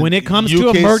system. When and it comes to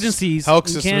UK's emergencies health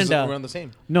in system is Canada, around the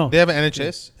same. No, They have an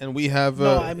NHS, and we have.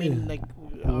 No, I mean like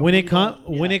when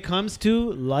it comes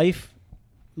to life,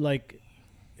 like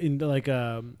in like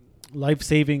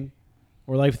life-saving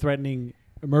or life-threatening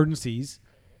emergencies,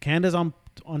 Canada's on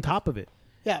top of it.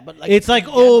 Yeah, but like It's like,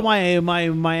 oh, my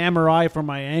MRI for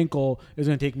my ankle is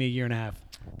going to take me a year and a half.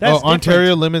 That's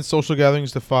Ontario limits social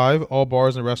gatherings to 5. All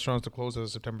bars and restaurants to close as of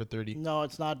September 30. No,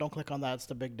 it's not. Don't click on that. It's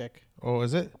the big dick. Oh,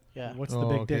 is it? Yeah. What's the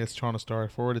big dick? It's Toronto Star. I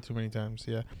forwarded too many times.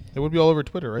 Yeah, it would be all over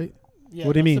Twitter, right? Yeah,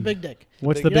 What do you that's mean? The big dick.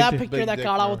 What's Big- the You know big that dick? picture Big that dick,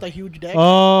 got out bro. with the huge dick?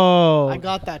 Oh, I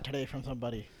got that today from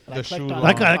somebody. And I The clicked shoe on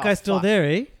line. it. that guy's Oh, still fuck. there,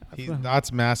 eh?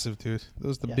 That's massive, dude. That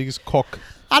was the Yeah. biggest cock.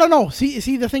 I don't know.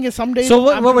 See, the thing is, some days. So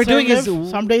what I'm we're doing is- conservative,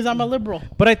 some days I'm a liberal.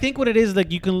 But I think what it is,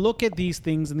 like, you can look at these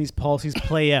things and these policies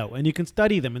play out, and you can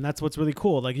study them, and that's what's really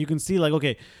cool. Like, you can see, like,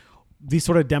 okay, these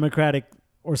sort of democratic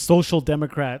or social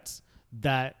democrats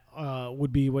that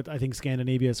would be what I think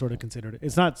Scandinavia is sort of considered.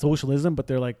 It's not socialism, but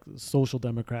they're like social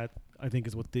democrat, I think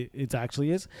is what it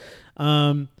actually is.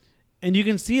 And you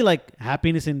can see, like,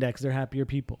 happiness index, they're happier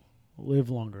people.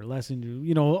 Live longer, less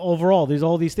overall there's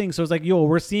all these things. So it's like,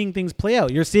 we're seeing things play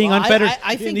out. You're seeing Well, unfettered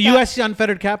I think in the that- US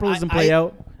unfettered capitalism play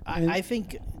out. I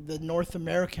think the North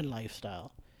American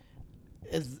lifestyle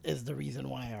is the reason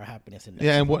why our happiness index.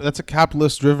 Yeah, and that's a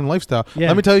capitalist-driven lifestyle. Yeah.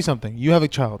 Let me tell you something. You have a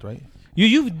child, right?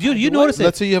 You notice it.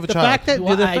 Let's say you have a the child. Fact that, Do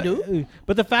I- the I fa- do?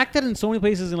 But the fact that in so many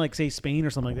places in, like, say Spain or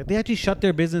something like that, they actually shut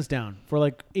their business down for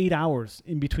like 8 hours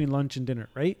in between lunch and dinner,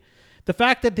 right? The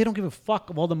fact that they don't give a fuck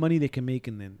of all the money they can make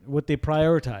and then what they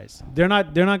prioritize. They're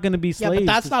not going to be Yeah, slaves. but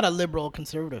that's not a liberal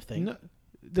conservative thing. No,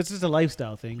 this is a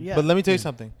lifestyle thing. Yeah. But let me tell you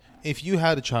something. If you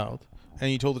had a child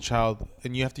and you told the child,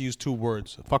 and you have to use 2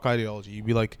 words, fuck ideology, you'd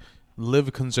be like,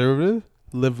 live conservative,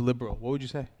 live liberal. What would you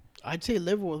say? I'd say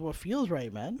live with what feels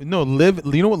right, man. No, live.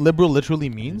 You know what liberal literally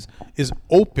means? Is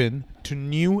open to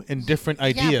new and different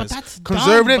ideas. Yeah, but that's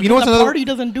conservative. Dumb, you know what's the another? party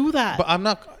doesn't do that. But I'm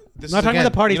not. This Not is talking again,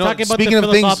 about the party. you know, Talking about the speaking of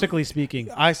things, philosophically speaking.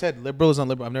 I said liberal is not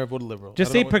liberal. I've never voted liberal. Just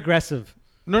I say don't know what- progressive.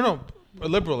 No, a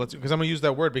liberal. Because I'm gonna use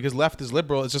that word because left is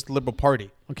liberal. It's just the liberal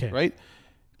party. Okay. Right.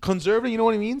 Conservative. You know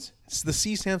what it means? The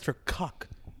C stands for cuck.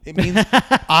 It means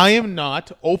I am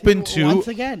not open to. Once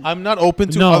again. I'm not open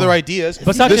to No. other ideas.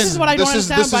 But See, this Sachin, is what I don't this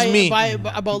understand is me.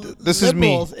 about This is me.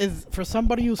 liberals is for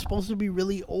somebody who's supposed to be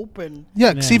really open.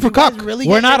 Yeah, Yeah. C for You guys cuck. really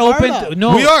We're get not your open. guard up.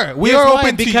 No, We are. We Here's are why.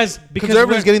 open to because conservatives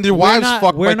we're- getting their we're wives not-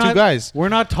 fucked we're by 2 not- guys. We're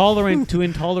not tolerant to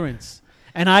intolerance,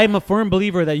 and I'm a firm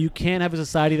believer that you can't have a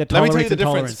society that Let me tolerates tell you the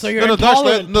difference. intolerance. So you're Dash,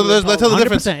 intolerant no, to let's tell the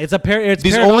difference. 100%. It's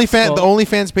These paradoxical. the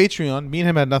OnlyFans Patreon, me and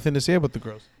him had nothing to say about the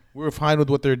girls. We were fine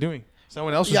with what they're doing.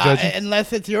 Someone else was Yeah, judging.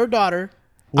 unless it's your daughter.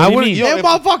 What I do you wouldn't- mean? yo, That if-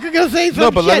 motherfucker gonna say some No,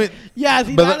 but shit. let me- Yeah,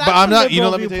 see, but that's I'm a not. You know,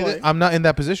 liberal let me tell you this. viewpoint. I'm not in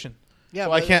that position. Yeah,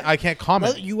 so but- I can't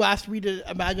comment. Well, you asked me to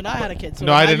imagine I had a kid. So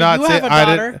No, I did imagine not you say. have a I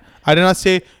daughter. did not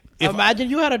say. If Imagine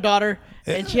you had a daughter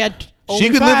and she had She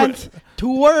could live OnlyFans,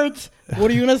 2 words. What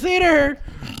are you gonna say to her?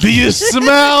 do you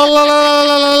smell la, la, la,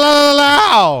 la, la, la,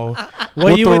 la, What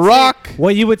with you the would rock? Say,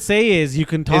 what you would say is you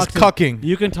can talk Is to cucking.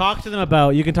 You can talk to them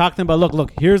about.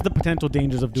 Look. Here's the potential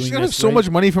dangers of doing She's this. gonna have so right? much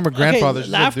money from her grandfather. Okay,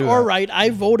 She's gonna left do or that. right. I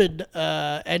voted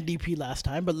NDP last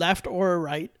time, but left or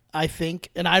right, I think,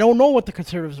 and I don't know what the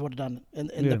conservatives would have done in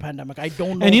Yeah. the pandemic. I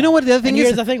don't know. And you know that. what the other thing and is?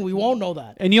 Here's the thing: we won't know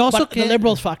that. And you also but the can't-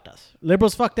 liberals fucked us.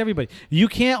 Liberals fucked everybody. You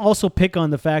can't also pick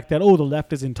on the fact that, the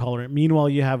left is intolerant. Meanwhile,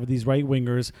 you have these right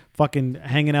wingers fucking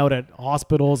hanging out at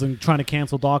hospitals and trying to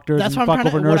cancel doctors That's and what fuck I'm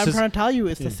over trying to. What nurses. I'm trying to tell you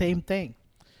is the same thing.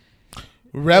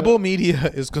 Rebel media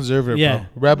is conservative. Yeah.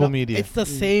 Bro. Rebel No, media. It's the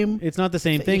same. It's not the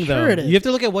same Sure thing, though. it is. You have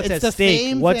to look at what's It's at the stake.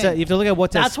 same You thing. have to look at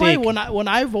what's at That's stake. why when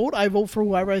I vote for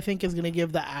whoever I think is going to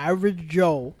give the average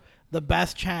Joe the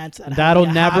best chance. At That'll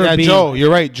having a never yeah, be- Joe.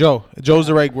 You're right. Joe's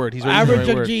the right word. He's Average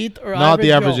using the right Ajit word. or Not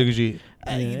the average average Joe. Ajit.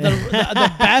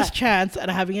 The best chance at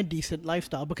having a decent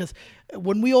lifestyle, because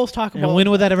when we always talk And about when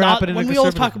would that ever happen in a when we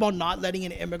always talk conservative- about not letting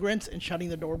in immigrants and shutting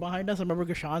the door behind us, I remember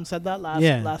Gashan said that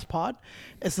Yeah. last pod.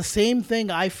 It's the same thing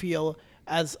I feel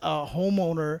as a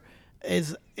homeowner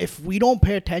is if we don't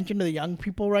pay attention to the young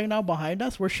people right now behind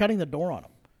us, we're shutting the door on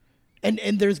them. And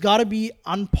there's got to be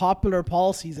unpopular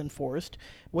policies enforced,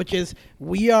 which is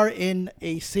we are in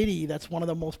a city that's one of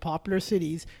the most popular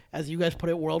cities, as you guys put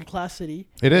it, world-class city.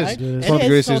 It is. Right? It's It one of the is.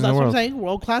 greatest So cities in that's the what I'm world. saying,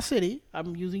 world-class city.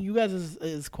 I'm using you guys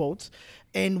as quotes.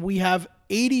 And we have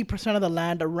 80% of the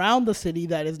land around the city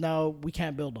that is now, we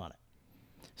can't build on it.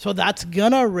 So that's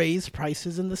going to raise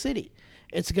prices in the city.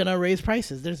 It's going to raise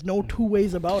prices. There's no two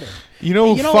ways about it. You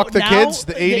know, And fuck the now, kids.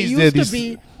 The there 80s used did to these.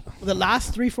 be the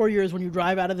last 3-4 years when you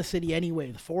drive out of the city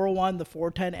anyway, the 401, the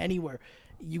 410, anywhere,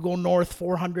 you go north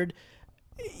 400,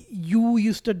 you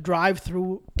used to drive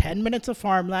through 10 minutes of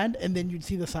farmland and then you'd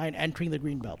see the sign entering the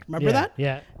green belt. Remember that?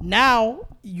 Yeah. Now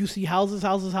you see houses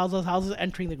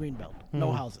entering the green belt.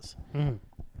 No houses.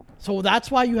 So that's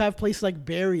why you have places like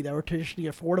Barrie that were traditionally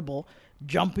affordable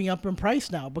jumping up in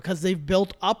price now because they've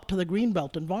built up to the green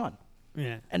belt in Vaughan.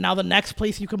 Yeah. And now the next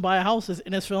place you can buy a house is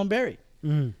Innisfil and Barrie.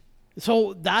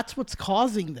 So that's what's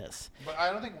causing this. But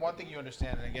I don't think one thing you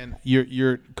understand, and again,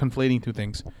 you're conflating two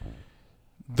things.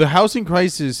 The housing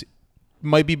crisis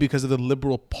might be because of the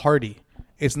Liberal Party.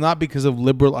 It's not because of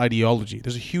liberal ideology.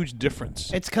 There's a huge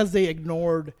difference. It's because they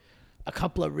ignored a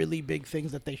couple of really big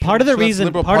things that they should. Part of the So that's reason,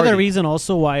 Liberal part of the Party. reason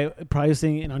also why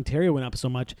pricing in Ontario went up so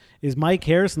much is Mike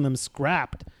Harris and them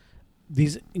scrapped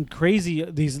these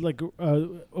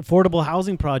affordable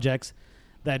housing projects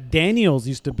that Daniels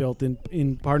used to build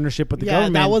in partnership with the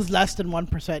government. that was less than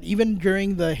 1%. Even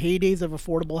during the heydays of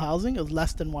affordable housing, it was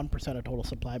less than 1% of total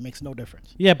supply. It makes no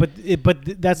difference. Yeah, but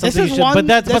that's This something. is one.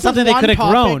 But this is something they one could have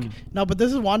topic- grown. No, but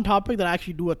this is one topic that I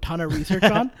actually do a ton of research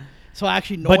on. So I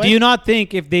actually know. But it. do you not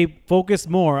think if they focused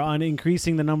more on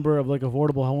increasing the number of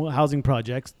affordable housing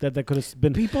projects that could have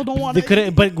been People don't want they to-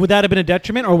 could but would that have been a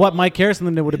detriment or what Mike Harris and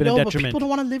them would have been No, a but detriment? people don't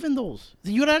want to live in those.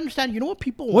 You don't understand. You know what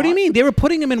people want? What do you mean? They were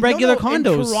putting them in regular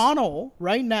condos. In Toronto,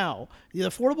 right now, the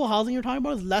affordable housing you're talking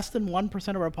about is less than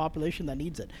 1% of our population that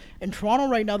needs it. In Toronto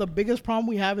right now, the biggest problem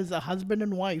we have is a husband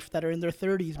and wife that are in their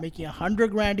 30s making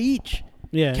 $100,000 each.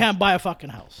 Yeah. Can't buy a fucking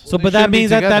house. So, they but that shouldn't be means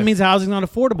that together. means housing's not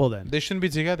affordable then. They shouldn't be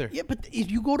together. Yeah, but if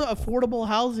you go to affordable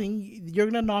housing, you're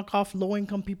gonna knock off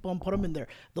low-income people and put them in there.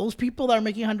 Those people that are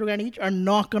making $100,000 each are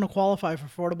not gonna qualify for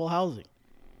affordable housing.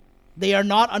 They are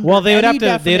not under. Well, they would any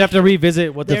have to. They'd have to definition.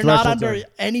 revisit what the They're not thresholds under are.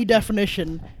 any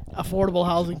definition affordable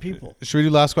housing people. Should we do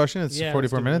last question? It's Yeah,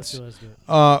 44 let's do it, minutes.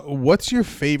 let's do it. What's your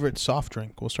favorite soft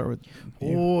drink? We'll start with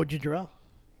you. Oh, ginger ale.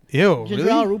 Ew, Ginger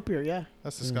ale really? root beer, yeah.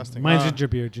 That's disgusting. Mine's ginger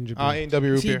beer. Ginger beer.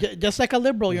 A&W root See, beer. just like a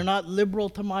liberal, you're not liberal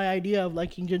to my idea of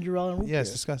liking ginger ale and root Yeah, it's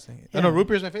beer. disgusting. Yeah. No, root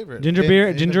beer is my favorite. Ginger A- beer,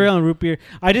 A&W. ginger ale, and root beer.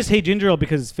 I just hate ginger ale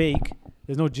because it's fake.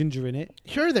 There's no ginger in it.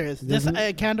 Sure, there is. This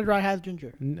Doesn't- Canada Dry has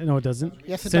ginger. No, it doesn't.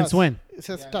 Yes, it Since does. when? It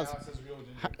says Yeah, it does. now it says real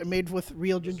ginger. Made with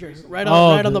real ginger, right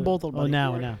on the bottle. Oh, buddy.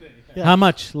 now. Yeah. How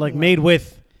much? Like made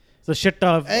with the shit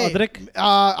of Hey, adrik?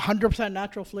 100%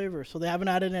 natural flavor, so they haven't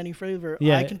added any flavor.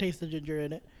 Yeah. I can taste the ginger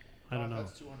in it. I don't know.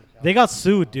 They got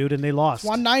sued, dude, and they lost. It's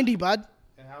 190, bud.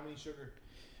 And how many sugar?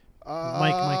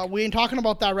 Mike. We ain't talking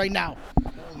about that right now.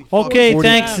 Okay, 40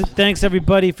 thanks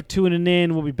everybody for tuning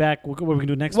in. We'll be back. What we can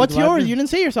do next What's week? live yours? here? You didn't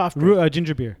say your soft drink.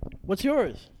 Ginger beer. What's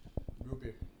yours? Root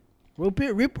beer. Root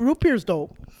beer. Root beer's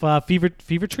dope.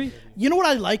 Fever tree. You know what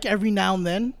I like every now and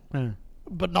then, Uh,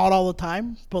 but not all the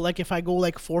time. But like if I go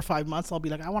like 4 or 5 months, I'll be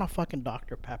like, I want a fucking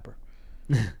Dr. Pepper.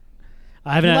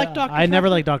 I haven't. You like Dr. I never Pepper?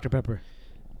 liked Dr Pepper.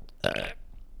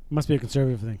 Must be a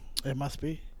conservative thing. It must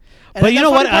be. But And you the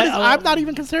know funny what? part is I- I'm not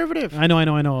even conservative. I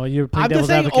know. You're playing I'm devil's just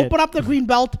saying, advocate. open up the green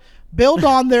belt, build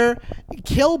on there,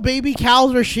 kill baby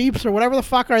cows or sheeps or whatever the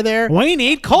fuck are there. We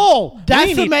need coal. We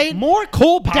Decimate- need more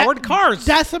coal-powered cars.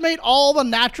 Decimate all the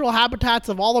natural habitats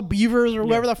of all the beavers or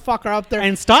whoever the fuck are out there.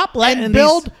 and stop letting and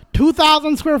build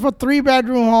 2,000 square foot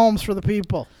 3-bedroom homes for the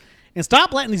people. and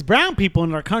stop letting these brown people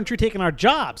in our country taking our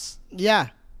jobs. Yeah.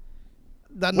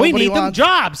 That We nobody need them wants.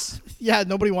 jobs. Yeah,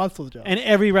 nobody wants those jobs. And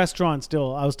every restaurant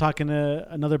still. I was talking to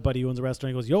another buddy who owns a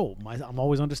restaurant. He goes, "Yo, I'm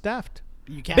always understaffed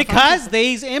You can't because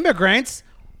these immigrants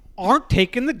aren't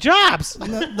taking the jobs."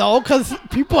 no, because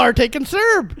people are taking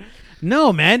CERB.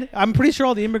 No, man. I'm pretty sure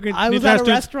all the immigrants I was at a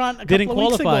restaurant a didn't couple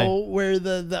of weeks qualify. ago where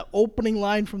the opening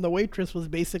line from the waitress was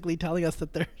basically telling us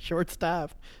that they're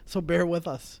short-staffed. So bear with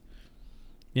us.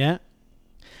 Yeah.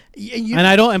 You, And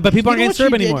I don't. But people aren't you know getting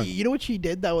served what she did? anymore. You know what she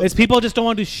did? That was It's people just don't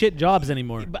want to do shit jobs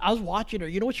anymore. But I was watching her.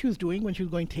 You know what she was doing when she was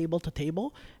going table to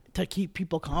table? to keep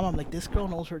people calm. I'm like, this girl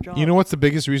knows her job. You know what's the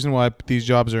biggest reason why these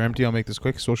jobs are empty? I'll make this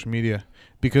quick. Social media.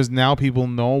 Because now people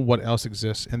know what else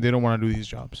exists and they don't want to do these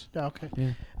jobs. Yeah, okay.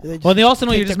 Yeah. just Well, they also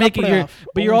know take you're the just making company your, off.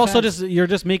 but you're also OnlyFans. you're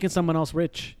just making someone else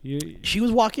rich. She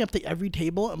was walking up to every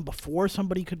table, and before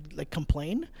somebody could like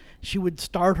complain, she would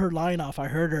start her line off. I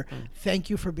heard her, "Thank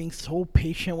you for being so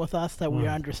patient with us that we are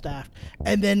understaffed."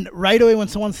 And then right away, when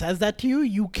someone says that to you,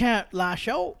 you can't lash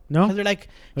out. No. Because they're like,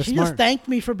 That's she smart. just thanked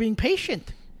me for being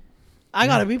patient. I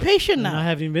gotta be patient And I now.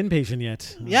 haven't even been patient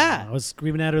yet. Yeah. I was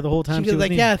screaming at her the whole time. She was like,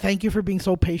 with me. "Yeah, thank you for being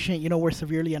so patient. You know, we're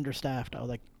severely understaffed." I was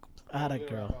like, "Ah, that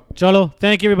girl." Cholo,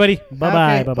 thank you, everybody. Bye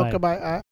bye. Okay, Bye bye. okay, bye.